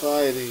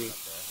society.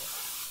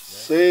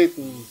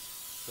 Satan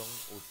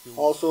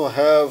also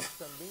have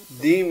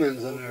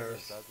demons on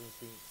earth.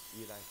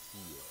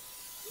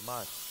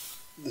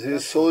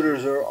 His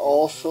soldiers are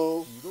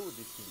also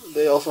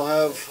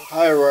have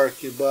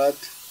hierarchy, but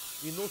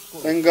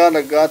thank God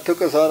that God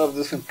took us out of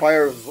this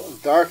empire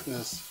of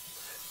darkness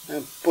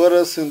and put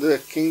us in the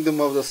kingdom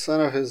of the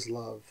Son of His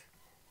love.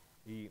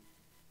 E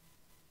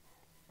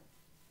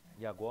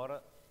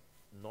agora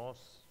nós,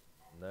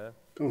 né,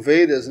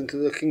 conveyed us into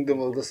the kingdom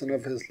of the Son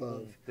of His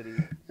love.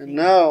 And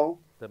now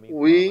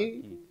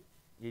we,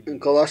 in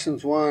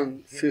Colossians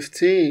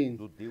 1:15,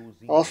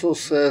 also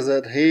says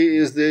that He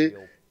is the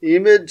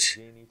image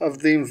of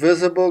the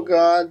invisible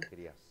God,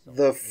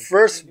 the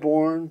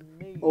firstborn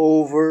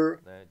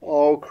over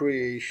all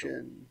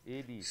creation.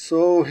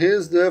 So He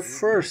is the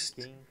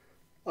first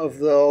of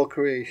the all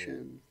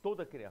creation.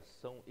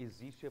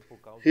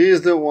 He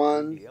is the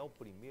one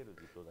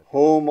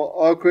whom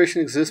all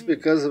creation exists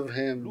because of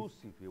Him.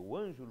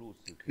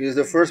 He is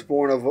the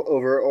firstborn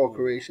over all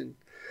creation.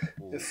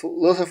 If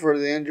Lucifer,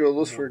 the angel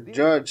Lucifer,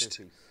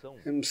 judged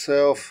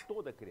himself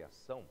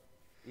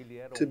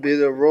to be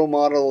the role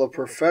model of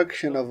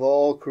perfection of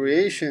all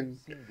creation,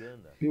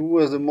 he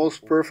was the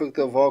most perfect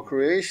of all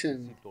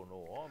creation.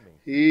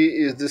 He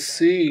is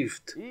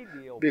deceived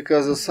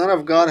because the Son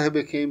of God who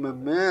became a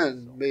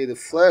man, made of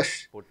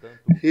flesh,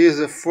 He is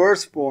the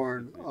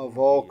firstborn of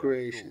all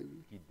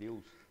creation.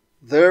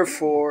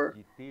 Therefore,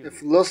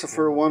 if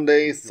Lucifer one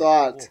day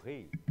thought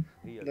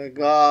that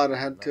God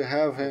had to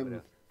have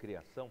him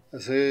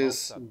as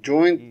his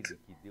joint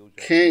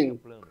king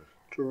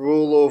to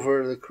rule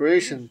over the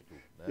creation,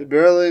 he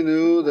barely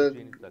knew that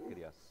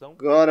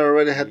God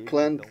already had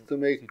planned to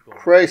make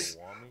Christ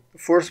the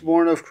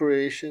firstborn of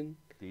creation,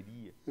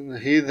 and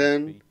he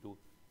then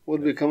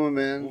would become a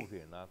man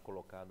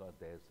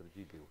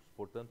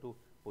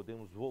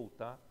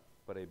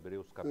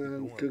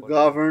and to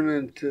govern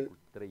and to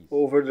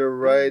over the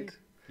right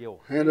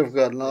hand of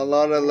God. Now,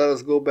 let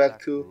us go back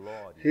to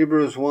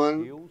Hebrews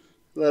 1.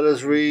 Let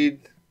us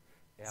read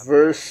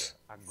verse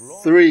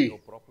 3.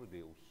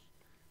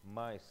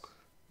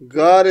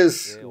 God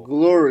is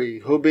glory,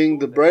 who being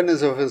the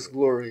brightness of His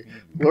glory.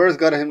 Glory is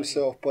God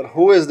Himself, but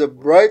who is the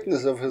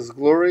brightness of His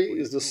glory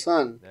is the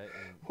Son.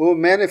 Who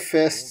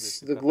manifests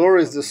the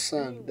glory is the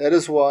Son. That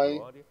is why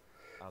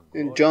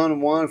in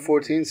John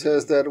 1:14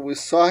 says that we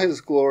saw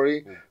His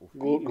glory,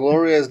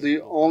 glory as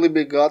the only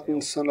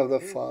begotten Son of the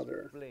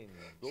Father.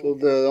 So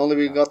the only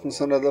begotten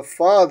Son of the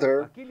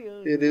Father,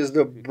 it is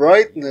the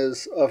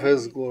brightness of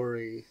His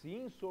glory.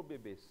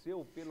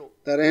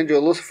 That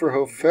angel Lucifer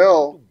who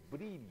fell,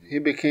 he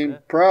became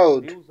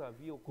proud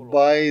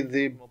by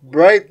the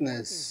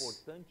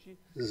brightness.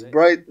 His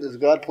brightness,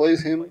 God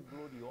placed him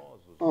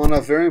on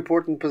a very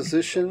important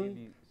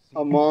position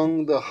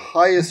among the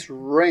highest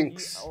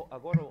ranks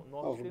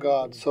of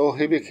God. So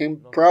he became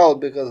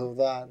proud because of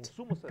that.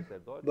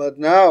 But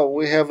now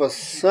we have a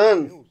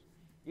son,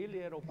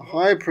 a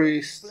high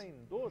priest,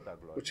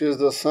 which is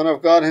the Son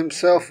of God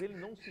Himself,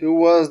 who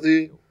was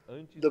the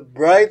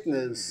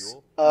brightness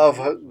of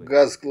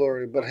God's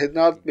glory, but he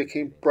not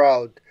became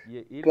proud,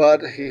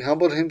 but he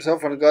humbled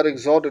himself and God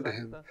exalted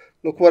him.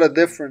 Look what a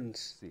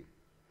difference.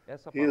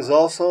 He is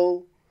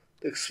also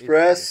the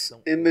express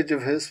image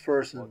of His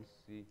person.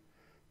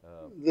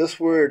 This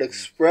word,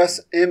 express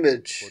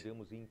image,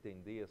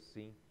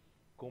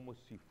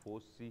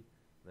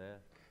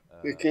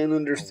 we can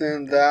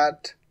understand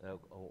that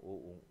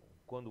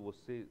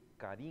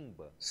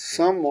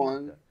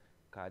someone,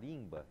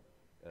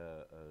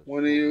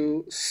 when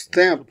you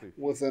stamp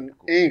with an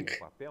ink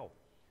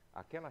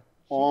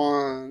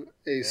on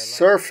a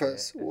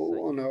surface,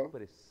 on a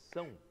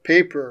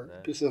paper,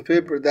 piece of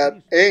paper,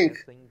 that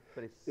ink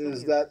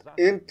is that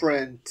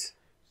imprint.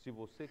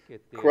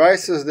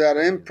 Christ is that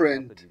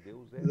imprint,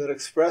 that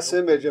express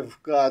image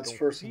of God's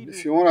person.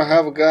 If you want to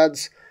have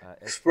God's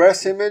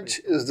express image,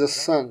 is the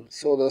Son.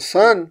 So the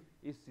Son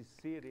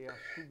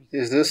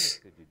is this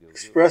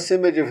express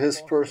image of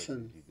His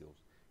person,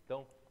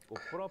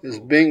 is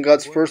being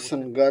God's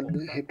person,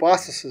 God,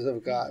 hypostasis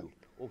of God.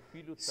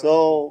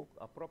 So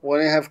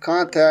when you have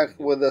contact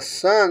with the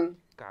Son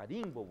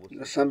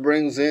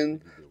brings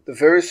in the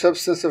very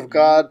substance of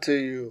God to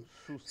you,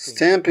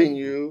 stamping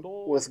you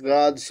with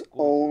God's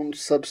own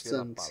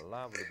substance,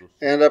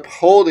 and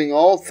upholding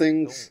all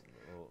things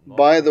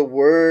by the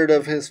word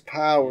of His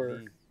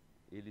power.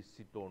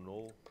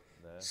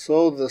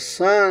 So the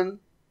Son,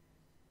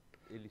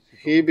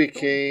 He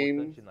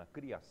became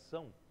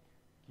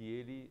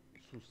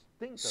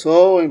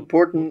so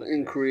important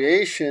in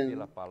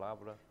creation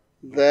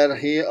that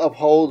He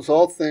upholds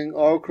all things,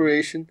 all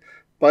creation,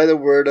 by the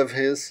word of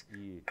His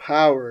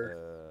power.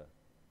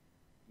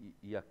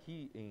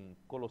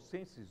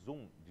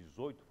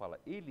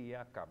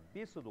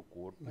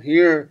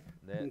 Here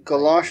in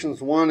Colossians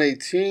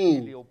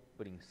 1:18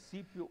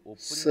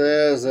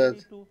 says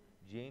that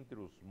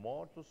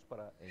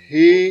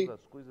He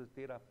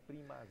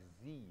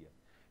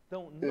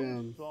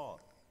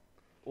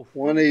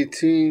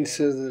 1:18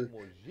 says that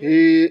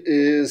He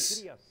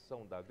is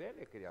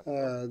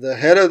the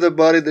head of the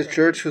body, the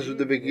church, who is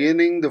the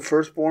beginning, the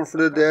firstborn for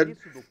the dead,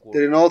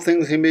 that in all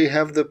things He may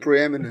have the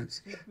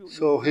preeminence.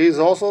 So He is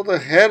also the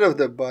head of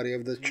the body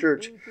of the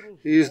church.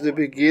 He is the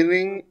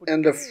beginning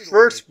and the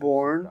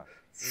firstborn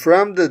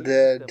from the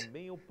dead.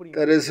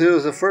 That is, He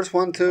was the first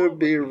one to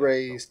be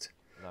raised.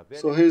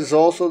 So He's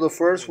also the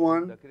first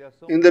one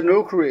in the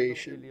new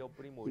creation.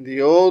 In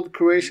the old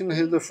creation,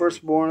 He's the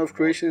firstborn of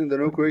creation. In the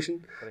new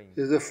creation,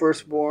 He's the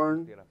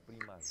firstborn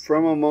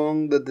from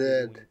among the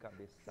dead.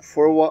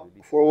 For what?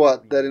 For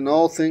what? That in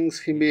all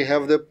things He may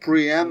have the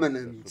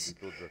preeminence,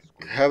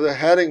 have the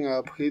heading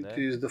up. He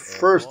is the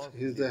first.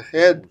 He's the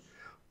head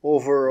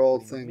over all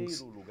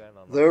things.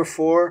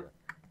 Therefore,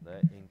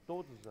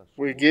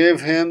 we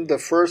give Him the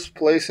first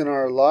place in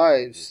our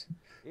lives.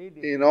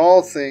 In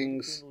all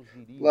things,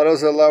 let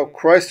us allow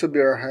Christ to be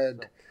our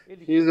head.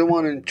 He's the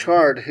one in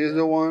charge. He's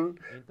the one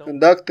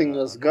conducting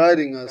us,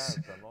 guiding us,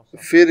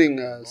 feeding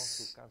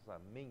us.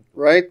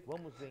 Right?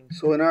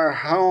 So in our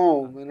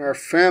home, in our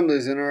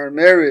families, in our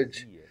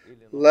marriage,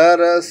 let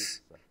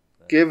us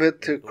give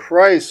it to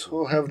Christ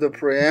who have the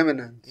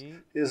preeminence.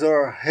 Is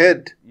our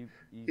head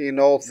in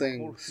all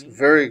things.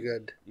 Very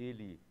good.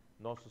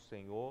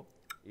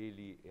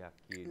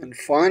 And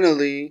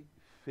finally,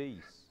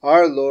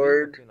 our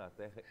Lord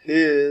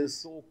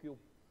is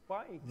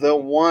the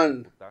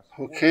one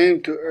who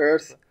came to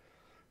earth,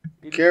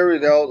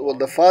 carried out what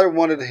the Father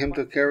wanted Him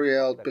to carry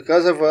out.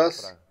 Because of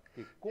us,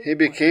 He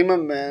became a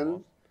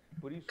man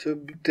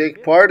to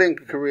take part in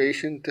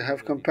creation, to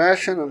have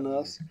compassion on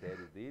us.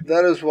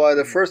 That is why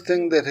the first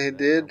thing that He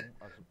did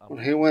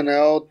when He went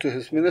out to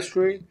His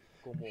ministry,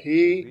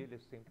 He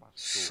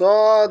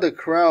saw the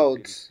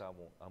crowds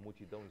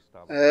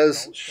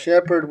as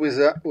shepherd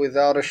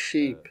without a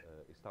sheep.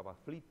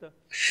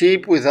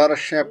 Sheep without a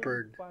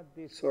shepherd.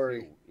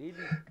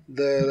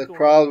 The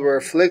crowd were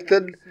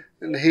afflicted,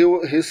 and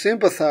he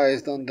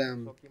sympathized on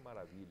them.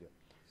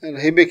 And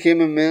He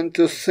became a man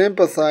to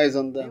sympathize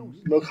on them.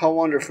 Look how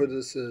wonderful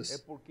this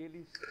is.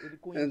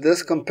 And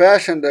this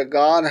compassion that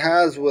God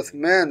has with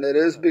men, it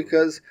is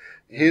because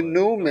He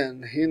knew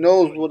men. He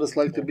knows what it's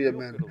like to be a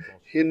man.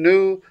 He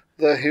knew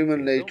the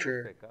human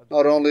nature.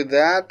 Not only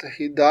that,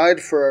 He died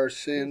for our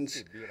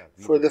sins,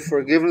 for the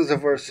forgiveness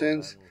of our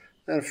sins,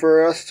 and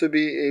for us to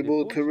be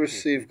able to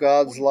receive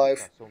God's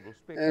life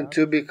and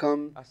to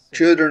become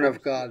children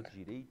of God.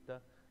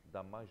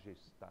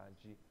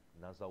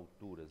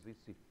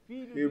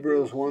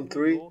 Hebrews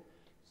 1:3.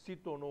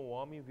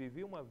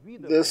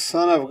 This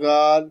Son of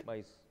God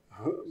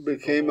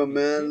became a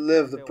man,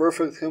 lived the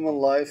perfect human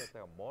life,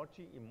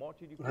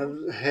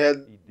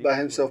 had by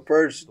Himself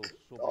purged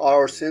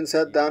our sins,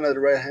 sat down at the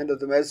right hand of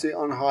the Majesty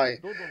on high.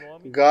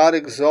 God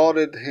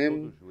exalted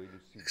Him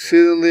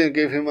exceedingly and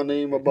gave Him a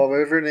name above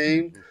every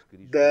name,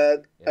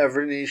 that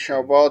every knee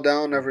shall bow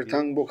down, every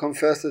tongue will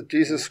confess that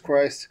Jesus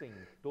Christ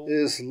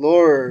is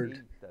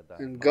Lord.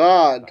 And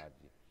God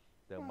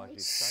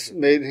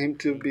made Him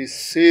to be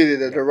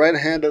seated at the right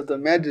hand of the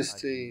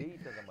Majesty.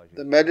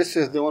 The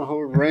Majesty is the one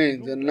who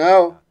reigns. And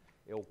now,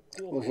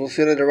 who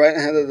sits at the right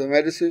hand of the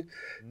Majesty,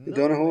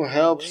 the one who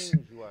helps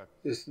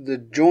is the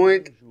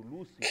joint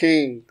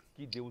king.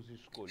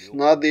 It's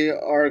not the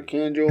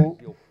archangel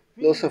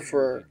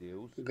Lucifer.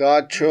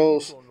 God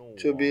chose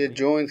to be a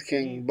joint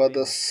king, but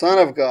the Son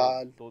of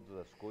God,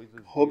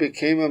 who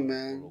became a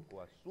man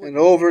and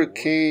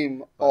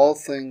overcame all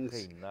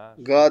things,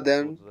 God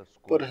then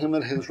put Him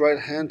at His right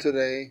hand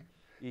today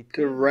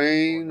to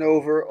reign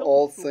over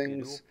all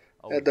things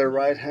at the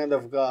right hand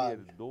of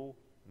God.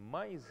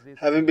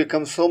 Having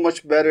become so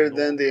much better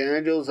than the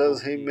angels,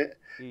 as He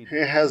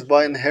has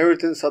by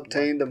inheritance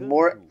obtained a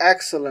more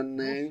excellent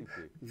name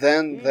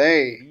than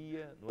they,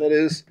 that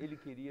is,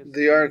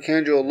 the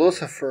archangel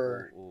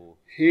Lucifer.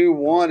 He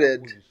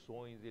wanted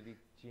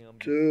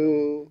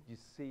to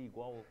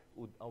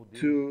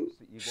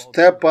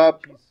step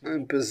up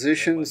in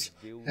positions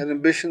and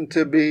ambition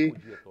to be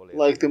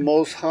like the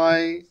Most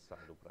High,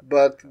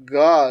 but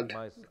God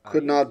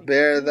could not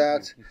bear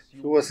that.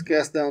 He was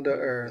cast down to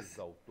earth.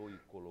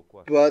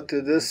 But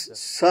to this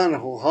Son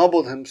who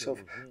humbled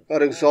Himself,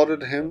 God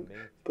exalted Him,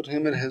 put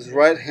Him in His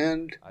right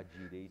hand,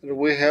 and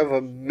we have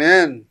a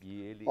man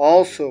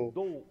also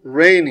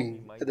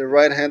reigning at the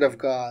right hand of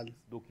God.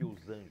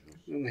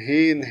 And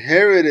He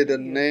inherited a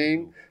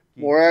name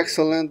more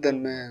excellent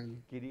than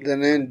man,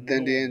 than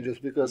the angels,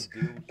 because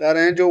that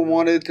angel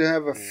wanted to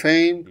have a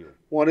fame,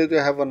 wanted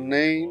to have a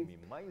name,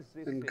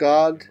 and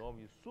God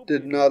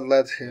did not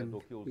let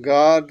him.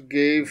 God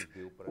gave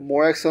a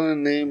more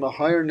excellent name, a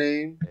higher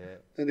name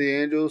than the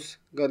angels.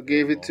 God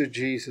gave it to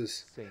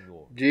Jesus.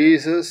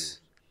 Jesus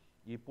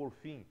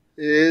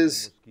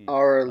is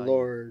our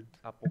Lord.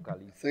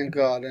 Thank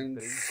God.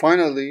 And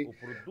finally,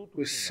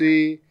 we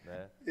see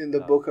in the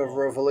book of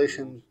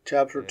Revelation,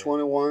 chapter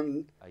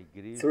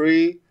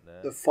 21:3,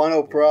 the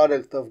final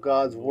product of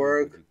God's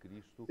work.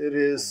 It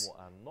is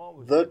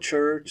the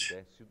church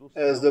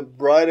as the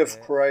bride of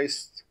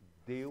Christ,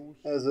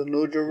 as the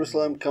New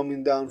Jerusalem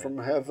coming down from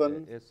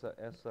heaven.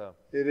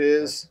 It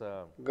is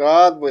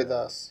God with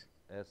us.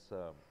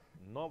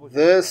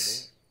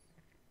 This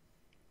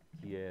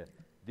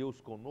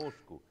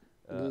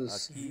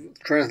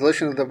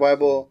translation of the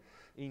Bible,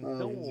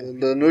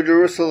 the New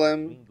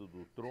Jerusalem,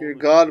 here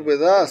God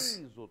with us,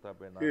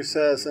 He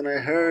says, "And I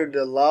heard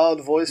a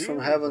loud voice from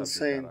heaven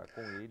saying,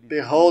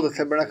 Behold, the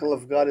tabernacle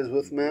of God is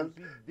with men.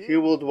 He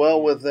will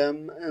dwell with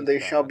them, and they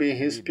shall be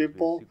his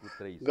people.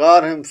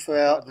 God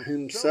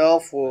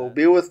himself will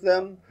be with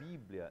them."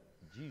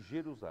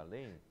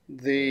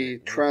 The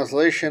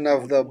translation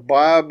of the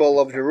Bible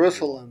of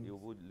Jerusalem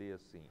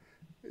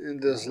in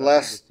this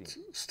last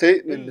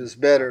statement is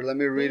better. Let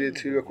me read it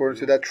to you according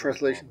to that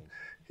translation.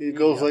 It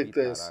goes like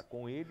this: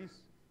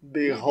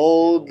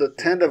 "Behold, the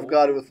tent of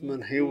God with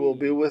men, he will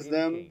be with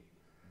them.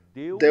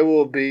 They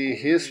will be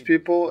his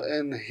people,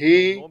 and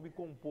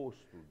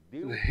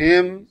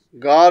him,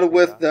 God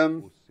with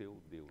them,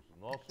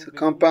 the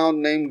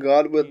compound name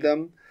God with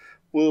them,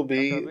 will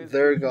be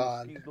their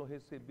God."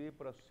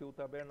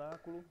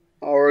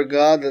 Our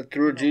God, that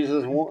through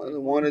Jesus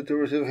wanted to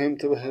receive him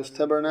to his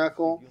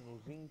tabernacle.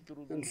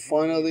 And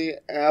finally,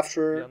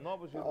 after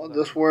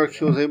this work,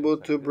 he was able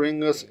to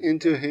bring us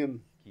into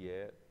him.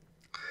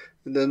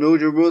 And the New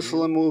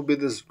Jerusalem will be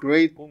this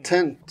great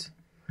tent,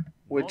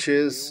 which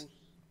is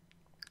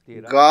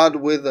God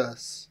with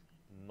us.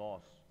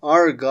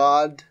 Our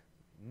God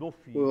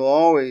will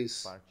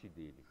always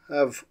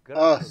have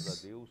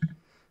us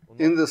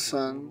in the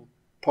Son,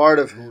 part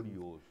of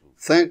him.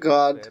 Thank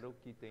God,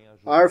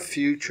 our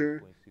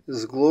future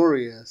is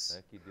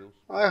glorious.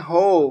 I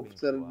hope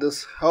that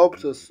this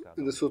helps us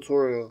in this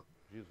tutorial.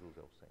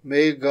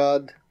 May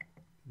God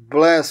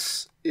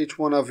bless each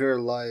one of your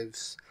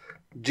lives.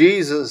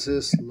 Jesus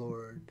is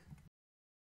Lord.